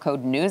the offer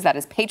code NEWS. That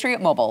is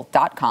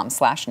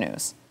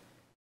patriotmobile.com/news.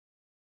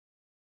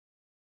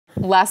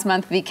 Last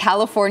month, the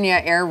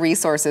California Air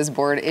Resources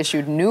Board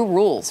issued new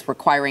rules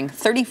requiring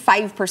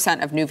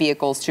 35% of new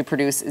vehicles to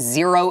produce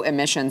zero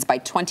emissions by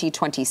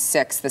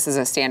 2026. This is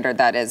a standard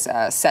that is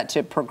set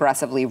to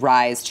progressively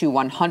rise to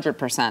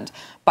 100%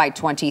 by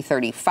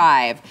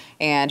 2035.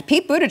 And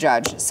Pete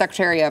Buttigieg,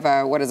 Secretary of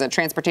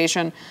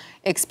Transportation,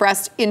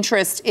 expressed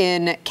interest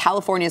in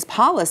California's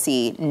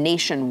policy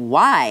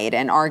nationwide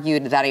and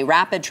argued that a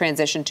rapid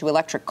transition to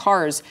electric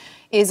cars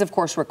is, of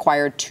course,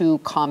 required to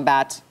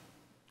combat,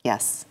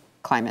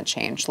 climate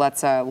change.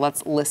 Let's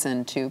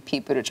listen to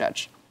Pete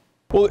Buttigieg.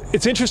 Well,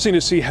 it's interesting to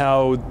see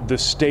how the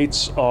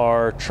states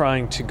are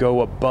trying to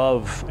go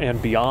above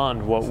and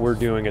beyond what we're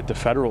doing at the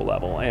federal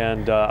level.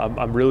 And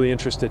I'm really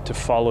interested to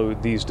follow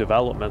these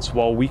developments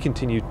while we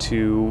continue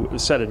to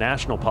set a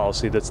national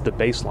policy that's the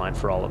baseline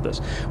for all of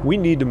this. We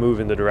need to move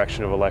in the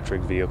direction of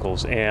electric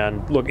vehicles.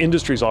 And look,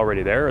 industry's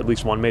already there. At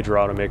least one major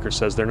automaker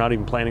says they're not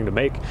even planning to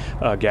make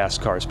gas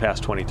cars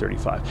past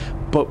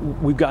 2035. But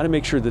we've got to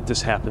make sure that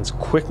this happens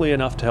quickly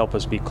enough to help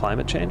us beat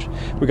climate change.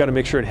 We've got to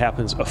make sure it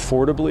happens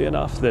affordably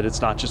enough that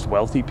it's not just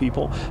wealthy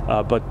people,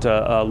 but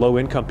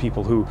low-income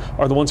people who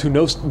are the ones who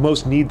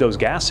most need those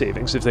gas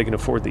savings if they can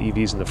afford the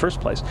EVs in the first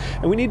place.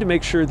 And we need to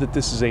make sure that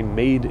this is a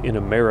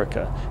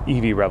made-in-America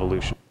EV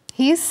revolution.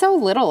 He's so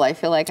little, I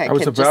feel like I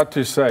was could about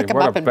just to say, pick him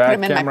what up a and put bad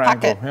him in my camera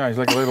angle. pocket. Yeah, he's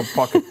like a little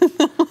pocket.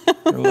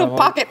 Little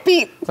pocket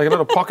Pete. It's like a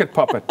little pocket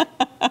puppet.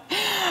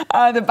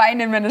 The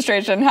Biden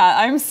administration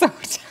I'm so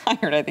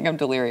tired. I think I'm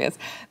delirious.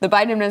 The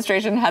Biden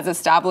administration has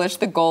established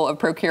the goal of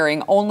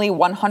procuring only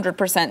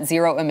 100%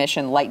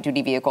 zero-emission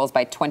light-duty vehicles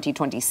by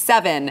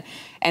 2027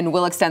 and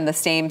will extend the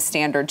same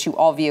standard to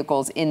all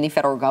vehicles in the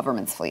federal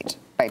government's fleet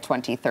by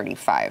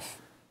 2035.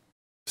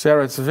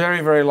 Sarah, it's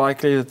very, very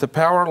likely that the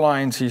power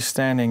lines he's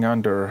standing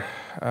under,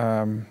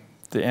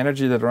 the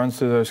energy that runs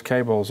through those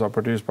cables are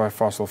produced by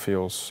fossil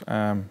fuels.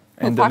 And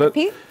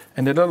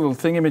the little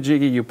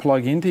thingamajiggy you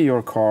plug into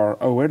your car,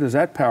 oh, where does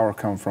that power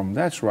come from?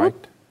 That's right.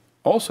 Oop.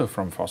 Also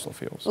from fossil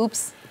fuels.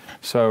 Oops.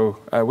 So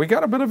we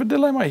got a bit of a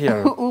dilemma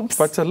here. Oops.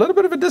 But a little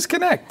bit of a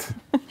disconnect.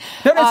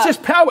 No, it's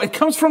just power. It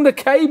comes from the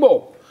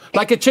cable.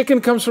 Like a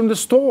chicken comes from the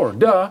store.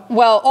 Duh.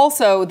 Well,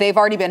 also, they've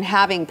already been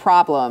having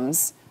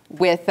problems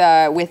with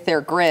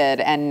their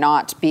grid and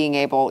not being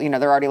able,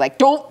 they're already like,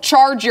 don't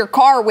charge your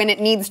car when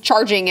it needs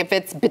charging if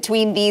it's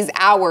between these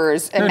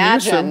hours.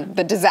 Imagine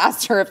the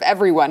disaster if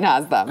everyone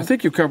has them. I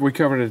think we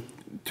covered it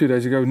 2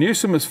 days ago.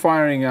 Newsom is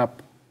firing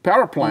up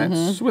power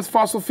plants with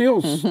fossil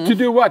fuels. To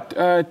do what?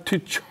 To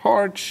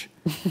charge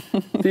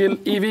the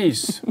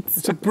EVs.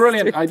 It's a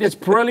brilliant idea. It's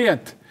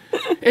brilliant.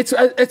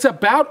 It's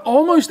about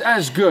almost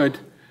as good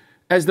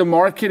as the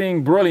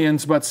marketing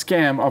brilliance but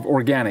scam of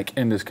organic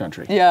in this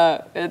country.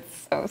 Yeah,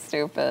 it's so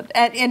stupid.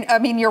 And I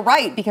mean, you're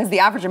right, because the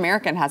average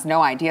American has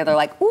no idea. They're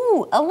like,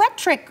 ooh,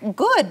 electric,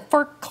 good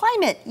for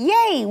climate.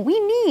 Yay, we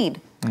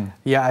need.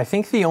 Yeah, I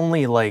think the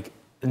only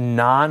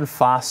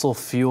non-fossil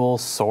fuel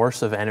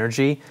source of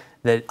energy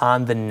that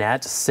on the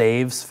net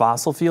saves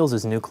fossil fuels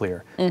is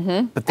nuclear.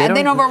 But they don't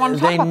ever want to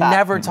talk about that. They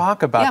never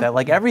talk about that.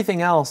 Like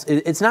everything else,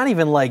 it's not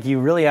even like you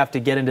really have to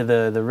get into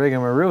the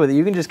rigmarole with it.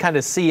 You can just kind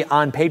of see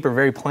on paper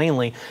very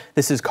plainly,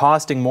 this is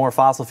costing more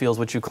fossil fuels,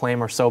 which you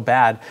claim are so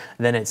bad,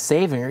 than it's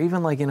saving. Or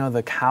even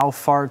the cow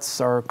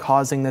farts are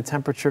causing the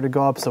temperature to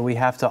go up, so we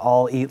have to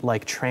all eat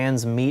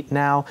trans meat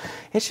now.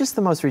 It's just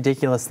the most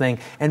ridiculous thing.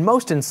 And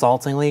most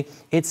insultingly,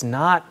 it's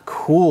not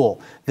cool.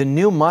 The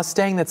new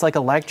Mustang that's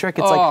electric,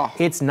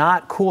 it's not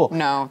cool.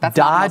 No, that's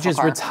Dodge not is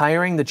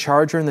retiring the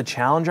Charger and the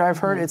Challenger, I've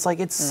heard. It's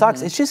it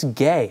sucks. It's just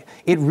gay.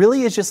 It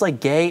really is just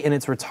gay, and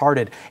it's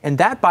retarded. And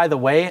that, by the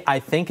way, I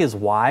think is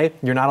why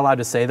you're not allowed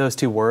to say those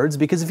two words,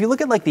 because if you look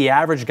at the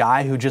average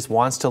guy who just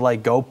wants to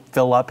go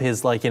fill up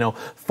his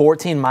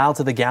 14 mile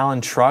to the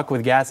gallon truck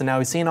with gas, and now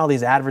he's seeing all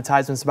these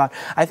advertisements about,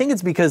 I think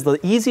it's because the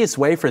easiest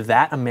way for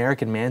that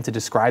American man to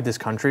describe this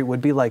country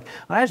would be well,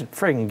 that's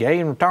freaking gay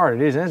and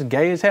retarded. That's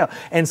gay as hell.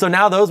 And so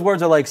now those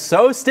words are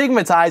so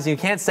stigmatized, you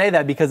can't say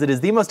that because it is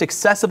the most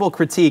accessible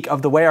critique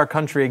of the way our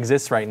country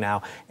exists right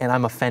now, and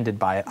I'm offended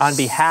by it on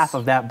behalf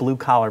of that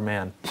blue-collar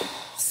man.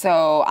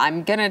 So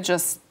I'm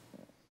just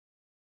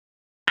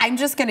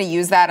going to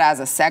use that as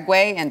a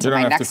segue into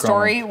my next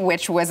story,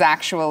 which was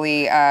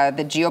actually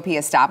the GOP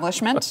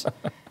establishment.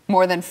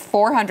 More than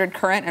 400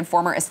 current and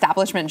former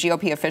establishment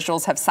GOP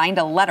officials have signed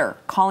a letter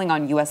calling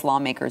on U.S.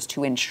 lawmakers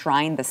to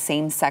enshrine the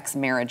same-sex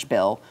marriage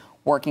bill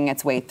working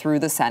its way through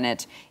the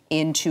Senate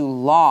into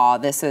law.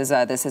 This is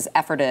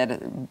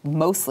efforted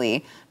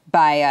mostly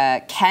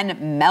by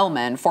Ken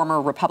Mehlman,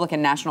 former Republican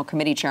National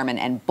Committee chairman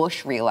and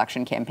Bush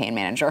re-election campaign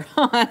manager.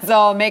 It's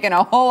all making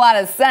a whole lot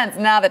of sense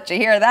now that you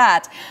hear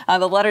that.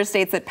 The letter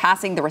states that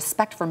passing the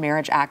Respect for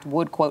Marriage Act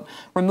would, quote,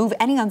 remove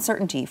any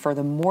uncertainty for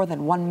the more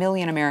than 1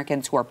 million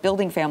Americans who are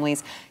building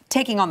families,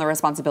 taking on the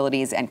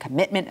responsibilities and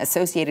commitment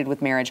associated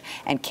with marriage,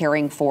 and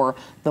caring for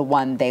the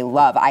one they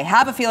love. I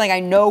have a feeling I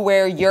know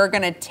where you're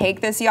going to take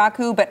this,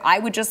 Yaku, but I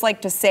would just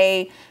like to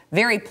say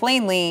very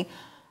plainly,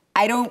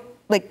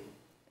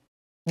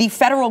 the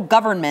federal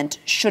government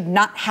should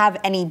not have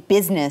any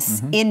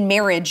business in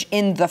marriage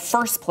in the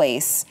first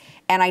place.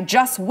 And I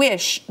just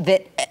wish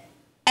that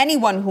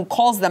anyone who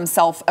calls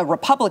themselves a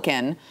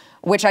Republican,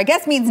 which I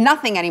guess means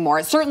nothing anymore,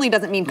 it certainly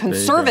doesn't mean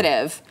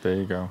conservative, there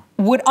you go,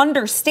 would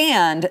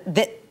understand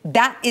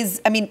that is,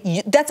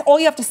 that's all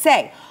you have to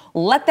say.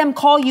 Let them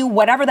call you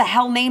whatever the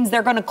hell names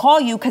they're going to call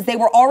you, because they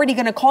were already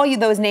going to call you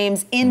those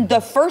names in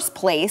the first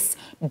place.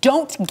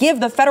 Don't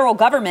give the federal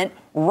government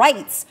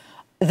rights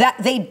that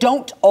they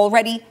don't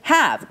already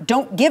have.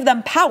 Don't give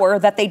them power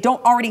that they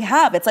don't already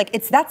have.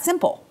 It's that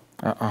simple.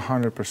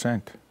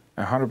 100%.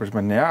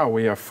 100%. Now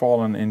we have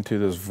fallen into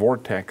this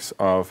vortex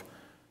of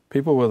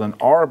people with an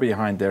R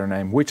behind their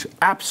name, which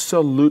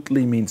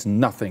absolutely means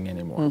nothing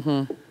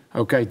anymore.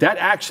 Okay, that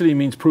actually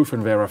means proof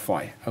and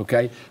verify,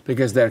 okay?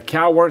 Because they're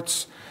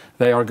cowards,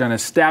 they are gonna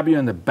stab you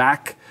in the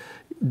back.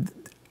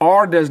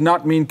 R does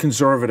not mean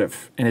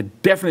conservative, and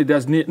it definitely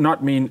does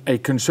not mean a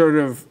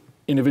conservative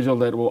individual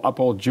that will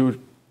uphold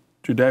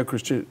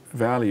Judeo-Christian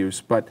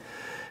values. But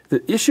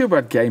the issue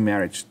about gay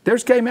marriage,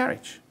 there's gay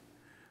marriage.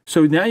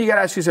 So now you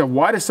gotta ask yourself,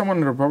 why does someone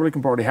in the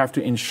Republican Party have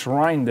to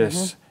enshrine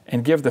this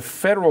and give the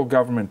federal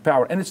government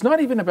power? And it's not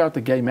even about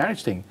the gay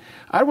marriage thing.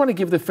 I don't want to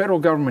give the federal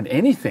government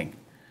anything.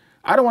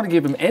 I don't want to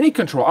give them any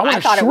control. I want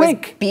to shrink. I thought it was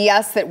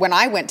BS that when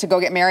I went to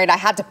go get married, I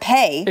had to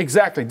pay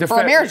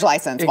for a marriage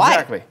license.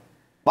 Exactly.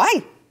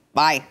 Why?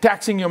 Why?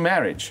 Taxing your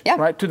marriage,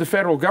 right, to the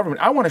federal government.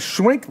 I want to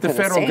shrink the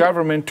federal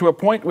government to a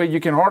point where you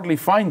can hardly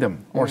find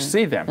them or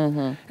see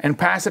them and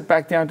pass it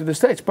back down to the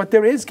states. But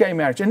there is gay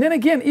marriage. And then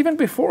again, even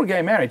before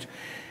gay marriage,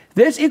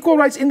 there's equal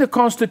rights in the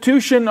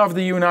Constitution of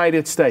the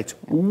United States.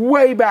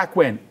 Way back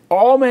when,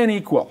 all men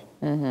equal.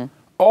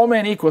 All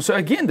men equal. So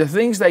again, the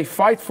things they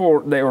fight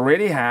for, they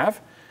already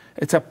have.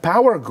 It's a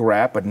power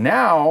grab, but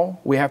now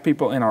we have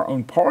people in our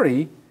own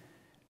party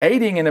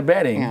aiding and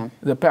abetting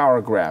the power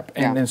grab.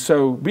 And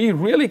so be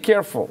really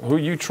careful who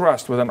you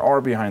trust with an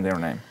R behind their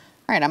name.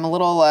 All right, I'm a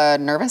little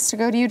nervous to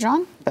go to you,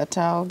 John, but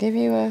I'll give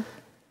you a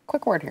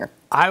quick word here.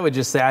 I would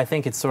just say I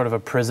think it's sort of a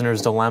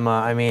prisoner's dilemma.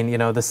 I mean, you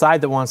know, the side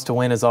that wants to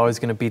win is always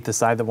going to beat the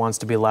side that wants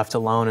to be left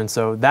alone. And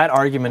so that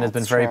argument has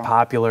been very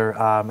popular.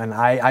 And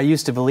I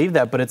used to believe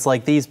that. But it's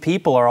like these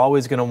people are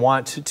always going to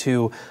want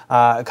to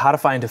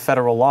codify into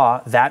federal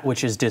law that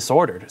which is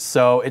disordered.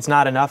 So it's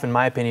not enough, in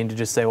my opinion, to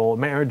just say, well,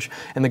 marriage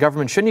and the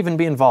government shouldn't even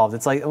be involved.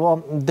 It's like,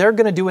 well, they're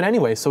going to do it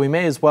anyway. So we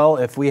may as well,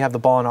 if we have the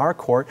ball in our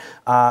court,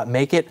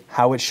 make it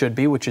how it should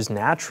be, which is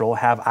natural,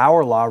 have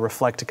our law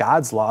reflect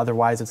God's law.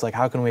 Otherwise, it's like,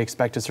 how can we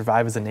expect to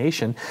survive as a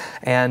nation,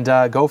 and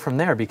go from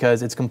there,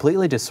 because it's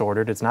completely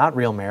disordered. It's not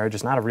real marriage.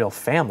 It's not a real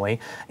family.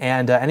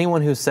 And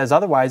anyone who says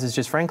otherwise is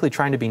just frankly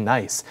trying to be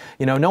nice.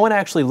 You know, no one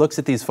actually looks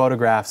at these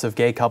photographs of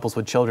gay couples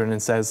with children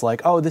and says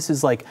like, oh, this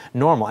is like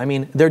normal. I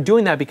mean, they're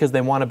doing that because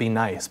they want to be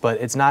nice,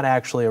 but it's not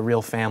actually a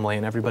real family,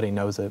 and everybody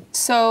knows it.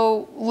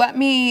 So let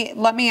me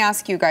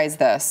ask you guys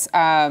this.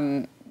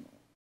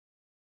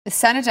 The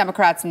Senate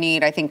Democrats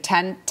need, I think,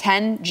 10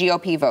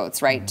 GOP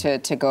votes, right,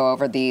 to go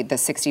over the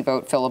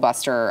 60-vote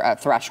filibuster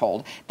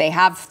threshold. They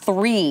have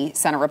 3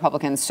 Senate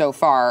Republicans so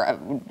far,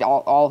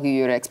 all who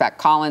you'd expect,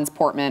 Collins,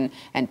 Portman,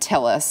 and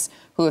Tillis,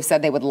 who have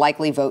said they would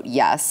likely vote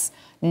yes.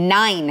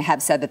 9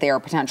 have said that they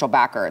are potential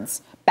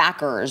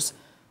backers.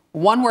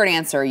 One-word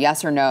answer,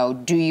 yes or no.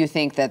 Do you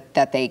think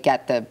that they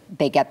get the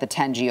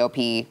 10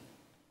 GOP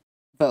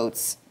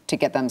votes to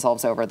get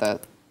themselves over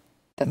the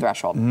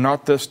threshold?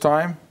 Not this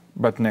time.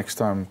 But next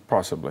time,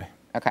 possibly.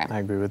 Okay. I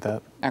agree with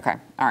that. Okay.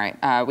 All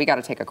right. We got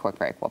to take a quick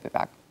break. We'll be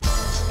back.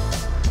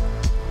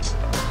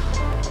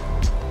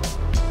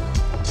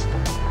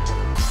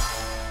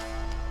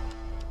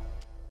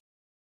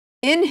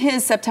 In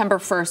his September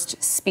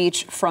 1st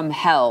speech from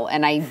hell,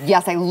 and I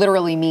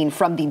literally mean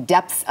from the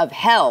depths of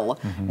hell,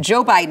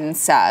 Joe Biden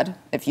said,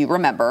 if you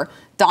remember,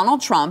 Donald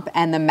Trump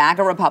and the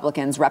MAGA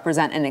Republicans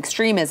represent an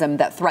extremism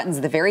that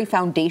threatens the very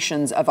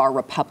foundations of our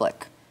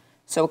republic.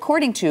 So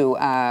according to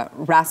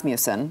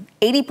Rasmussen,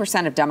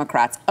 80% of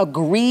Democrats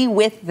agree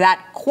with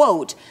that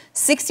quote,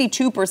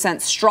 62%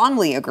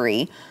 strongly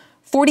agree,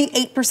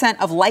 48%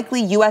 of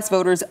likely U.S.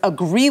 voters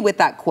agree with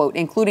that quote,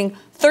 including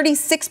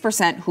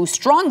 36% who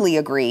strongly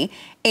agree,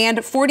 and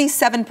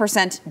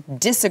 47%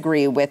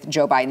 disagree with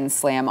Joe Biden's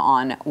slam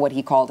on what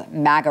he called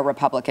MAGA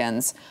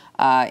Republicans,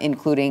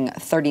 including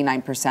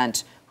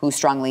 39% who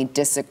strongly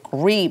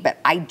disagree. But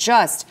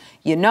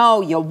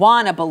you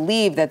want to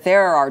believe that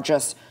there are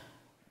just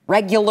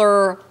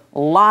regular,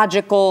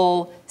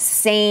 logical,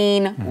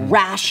 sane,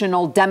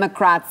 rational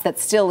Democrats that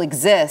still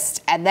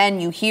exist. And then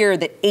you hear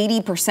that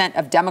 80%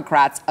 of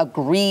Democrats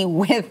agree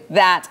with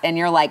that. And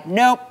you're like,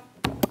 nope.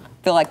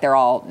 Feel like they're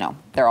all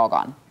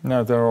gone.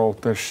 No,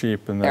 they're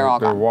sheep, and they're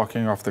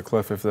walking off the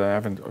cliff. If they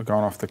haven't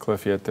gone off the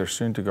cliff yet, they're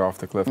soon to go off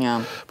the cliff.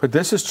 Yeah. But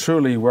this is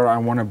truly where I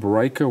want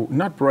to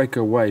not break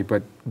away,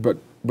 but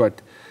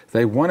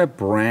they want to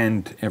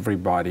brand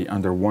everybody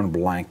under one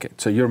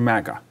blanket. So you're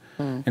MAGA.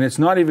 And it's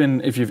not even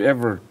if you've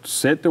ever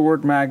said the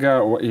word MAGA,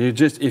 or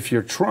if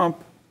you're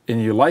Trump and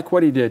you like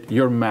what he did,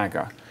 you're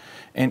MAGA.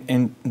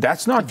 And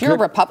that's not good. If you're a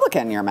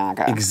Republican, you're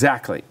MAGA.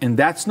 Exactly. And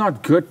that's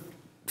not good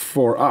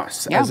for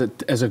us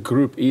as a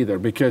group either,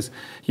 because,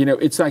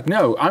 it's like,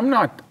 no, I'm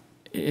not,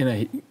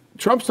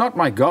 Trump's not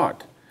my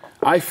God.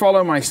 I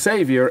follow my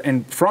Savior,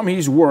 and from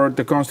his word,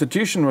 the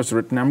Constitution was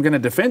written. I'm going to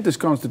defend this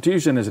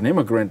Constitution as an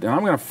immigrant, and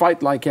I'm going to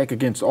fight like heck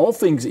against all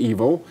things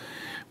evil.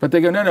 But they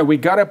go, no, we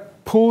got to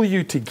pull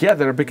you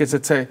together, because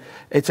it's a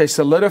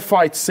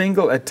solidified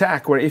single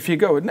attack where if you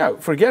go, no,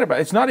 forget about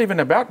it. It's not even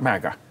about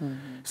MAGA.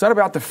 It's not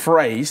about the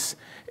phrase.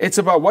 It's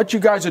about what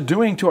you guys are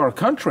doing to our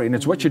country, and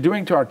it's what you're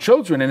doing to our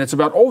children, and it's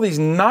about all these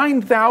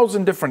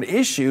 9,000 different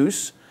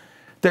issues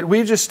that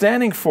we're just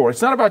standing for.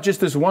 It's not about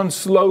just this one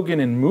slogan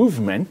and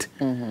movement.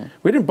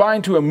 We didn't buy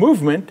into a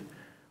movement.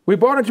 We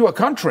bought into a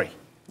country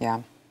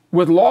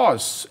with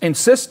laws and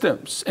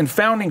systems and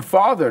founding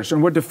fathers,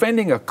 and we're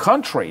defending a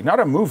country, not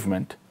a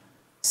movement.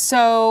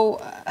 So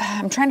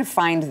I'm trying to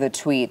find the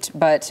tweet,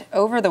 but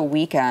over the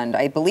weekend,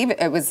 I believe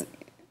it was,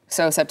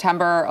 so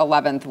September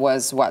 11th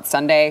was what,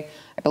 Sunday?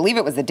 I believe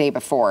it was the day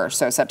before,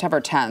 so September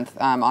 10th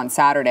on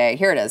Saturday.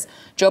 Here it is.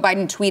 Joe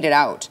Biden tweeted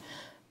out,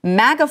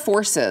 MAGA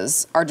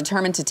forces are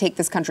determined to take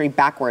this country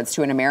backwards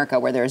to an America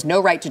where there is no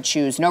right to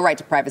choose, no right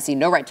to privacy,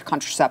 no right to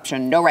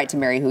contraception, no right to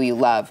marry who you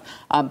love.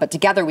 But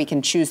together we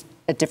can choose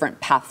a different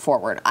path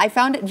forward. I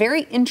found it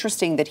very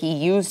interesting that he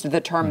used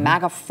the term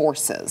MAGA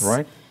forces.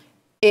 Right.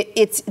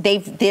 It's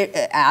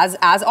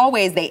as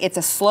always, it's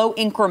a slow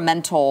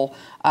incremental,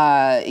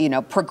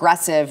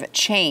 progressive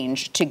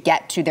change to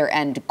get to their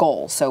end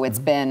goal. So it's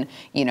been,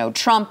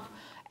 Trump,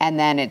 and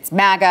then it's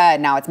MAGA,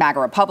 and now it's MAGA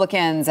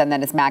Republicans, and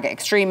then it's MAGA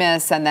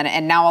extremists, and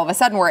now all of a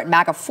sudden we're at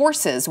MAGA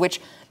forces, which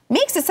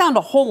makes it sound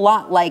a whole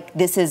lot like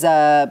this is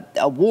a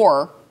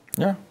war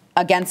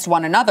against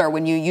one another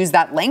when you use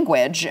that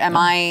language. Am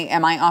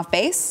I off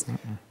base?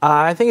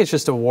 I think it's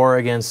just a war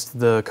against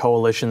the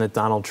coalition that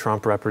Donald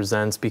Trump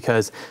represents,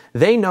 because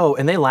they know,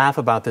 and they laugh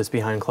about this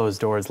behind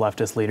closed doors,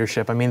 leftist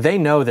leadership. I mean, they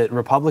know that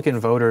Republican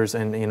voters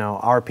and,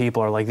 our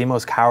people are like the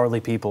most cowardly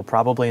people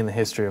probably in the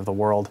history of the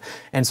world.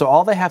 And so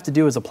all they have to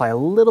do is apply a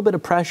little bit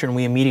of pressure and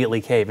we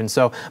immediately cave. And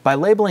so by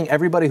labeling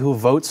everybody who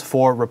votes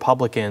for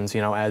Republicans,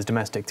 as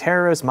domestic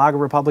terrorists, MAGA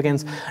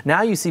Republicans,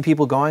 now you see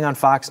people going on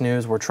Fox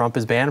News, where Trump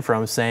is banned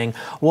from, saying,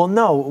 well,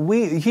 no,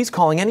 he's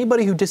calling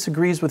anybody who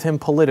disagrees with him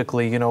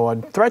politically,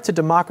 a threat to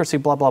democracy,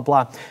 blah, blah,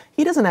 blah.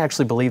 He doesn't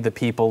actually believe that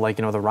people like,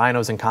 the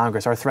rhinos in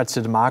Congress are threats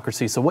to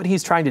democracy. So what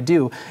he's trying to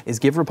do is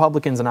give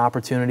Republicans an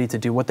opportunity to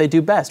do what they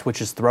do best,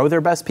 which is throw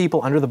their best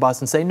people under the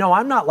bus and say, no,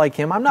 I'm not like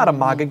him. I'm not a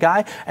MAGA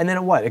guy. And then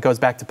it goes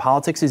back to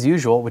politics as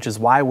usual, which is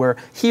why we're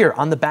here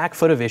on the back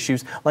foot of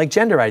issues like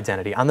gender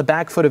identity, on the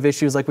back foot of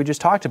issues like we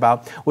just talked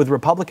about, with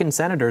Republican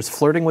senators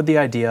flirting with the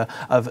idea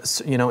of,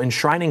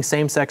 enshrining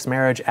same-sex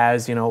marriage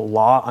as,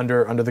 law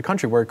under the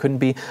country, where it couldn't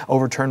be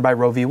overturned by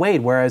Roe v.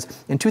 Wade. Whereas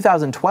in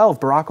 2012,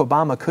 Barack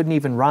Obama couldn't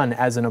even run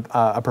as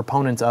a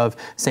proponent of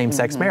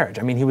same-sex marriage.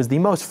 I mean, he was the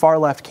most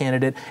far-left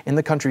candidate in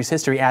the country's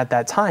history at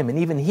that time. And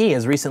even he,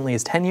 as recently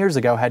as 10 years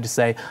ago, had to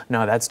say,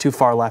 no, that's too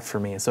far left for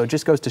me. So it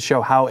just goes to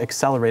show how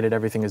accelerated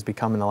everything has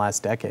become in the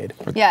last decade.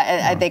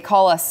 Yeah, they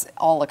call us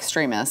all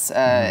extremists.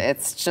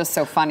 It's just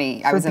so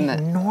funny. I was in the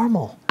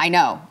normal. I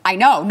know.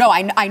 No,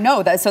 I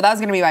know that. So that was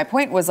going to be my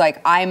point. Was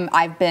like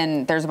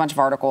there's a bunch of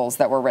articles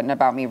that were written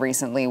about me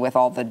recently with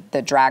all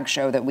the drag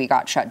show that we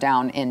got shut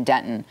down in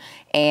Denton.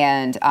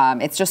 And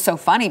it's just so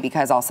funny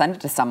because I'll send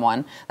it to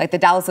someone, like the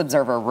Dallas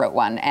Observer wrote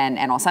one, and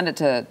I'll send it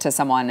to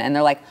someone, and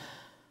they're like,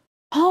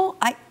 oh,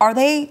 how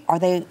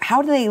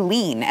do they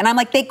lean? And I'm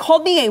like, they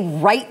called me a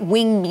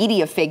right-wing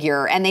media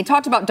figure, and they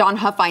talked about Don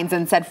Huffines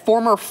and said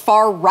former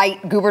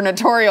far-right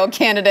gubernatorial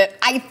candidate.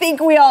 I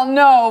think we all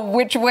know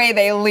which way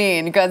they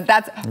lean, because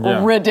that's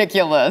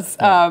ridiculous.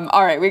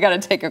 All right, we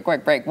got to take a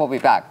quick break. We'll be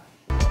back.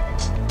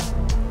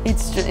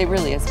 It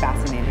really is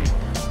fascinating.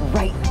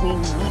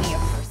 Right-wing media.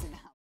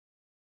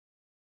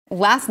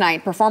 Last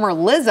night, performer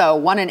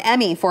Lizzo won an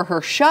Emmy for her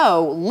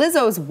show,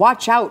 Lizzo's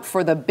Watch Out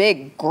for the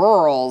Big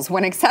Girls.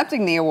 When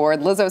accepting the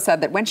award, Lizzo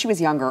said that when she was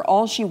younger,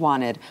 all she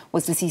wanted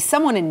was to see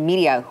someone in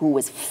media who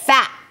was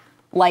fat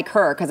like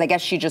her, because I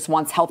guess she just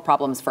wants health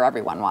problems for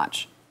everyone.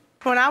 Watch.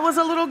 When I was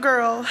a little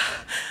girl,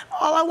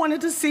 all I wanted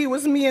to see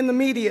was me in the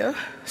media.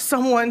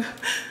 Someone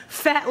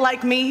fat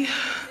like me,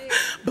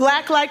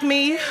 black like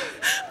me,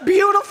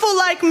 beautiful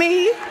like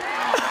me.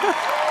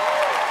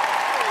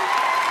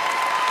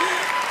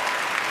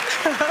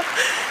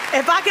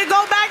 If I could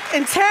go back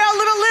and tell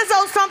little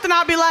Lizzo something,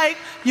 I'd be like,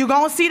 you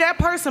gonna see that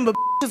person, but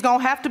it's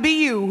gonna have to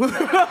be you. Where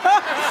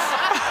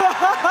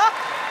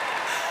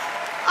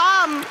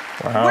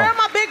are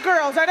my big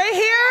girls? Are they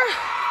here?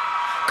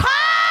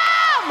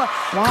 Come!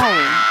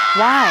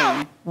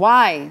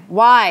 Why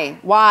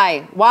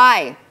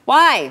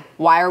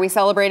are we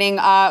celebrating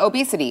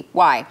obesity?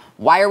 Why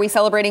are we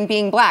celebrating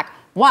being black?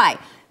 Why?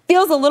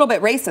 Feels a little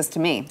bit racist to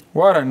me.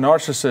 What a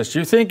narcissist.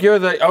 You think you're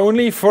the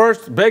only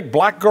first big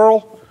black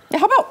girl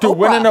How about to Oprah?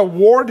 win an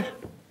award?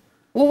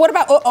 Well, what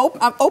about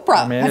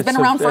Oprah? Has been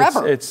around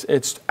forever.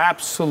 It's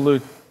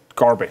absolute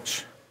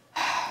garbage.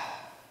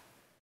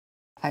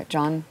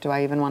 John, do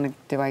I even want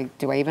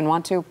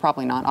to?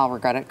 Probably not. I'll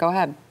regret it. Go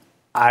ahead.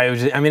 I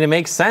mean, it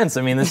makes sense.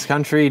 I mean, this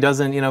country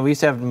doesn't, we used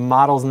to have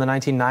models in the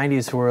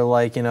 1990s who were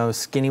like,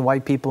 skinny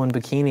white people in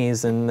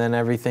bikinis, and then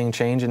everything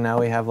changed, and now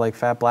we have like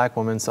fat black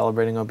women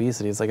celebrating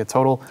obesity. It's like a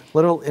total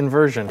little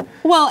inversion.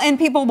 Well, and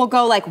people will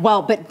go like,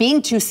 well, but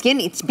being too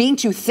skinny, being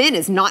too thin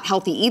is not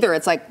healthy either.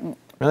 It's like,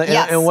 really?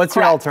 Yes, and what's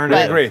correct. your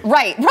alternative? We agree.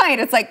 Right.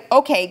 It's like,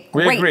 okay,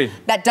 we great. Agree.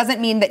 That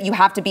doesn't mean that you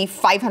have to be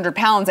 500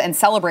 pounds and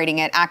celebrating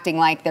it, acting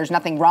like there's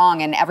nothing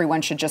wrong and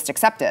everyone should just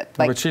accept it.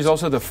 Like, but she's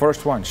also the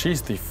first one.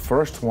 She's the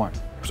first one.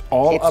 It's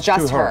all it's up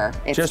just to her.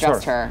 It's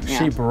just her. Yeah.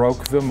 She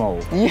broke the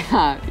mold.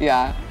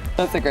 Yeah.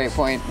 That's a great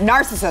point.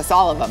 Narcissists,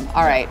 all of them.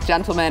 All right,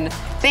 gentlemen,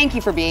 thank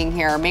you for being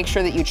here. Make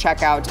sure that you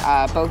check out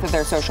both of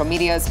their social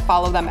medias,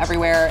 follow them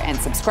everywhere, and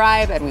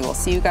subscribe, and we will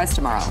see you guys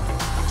tomorrow.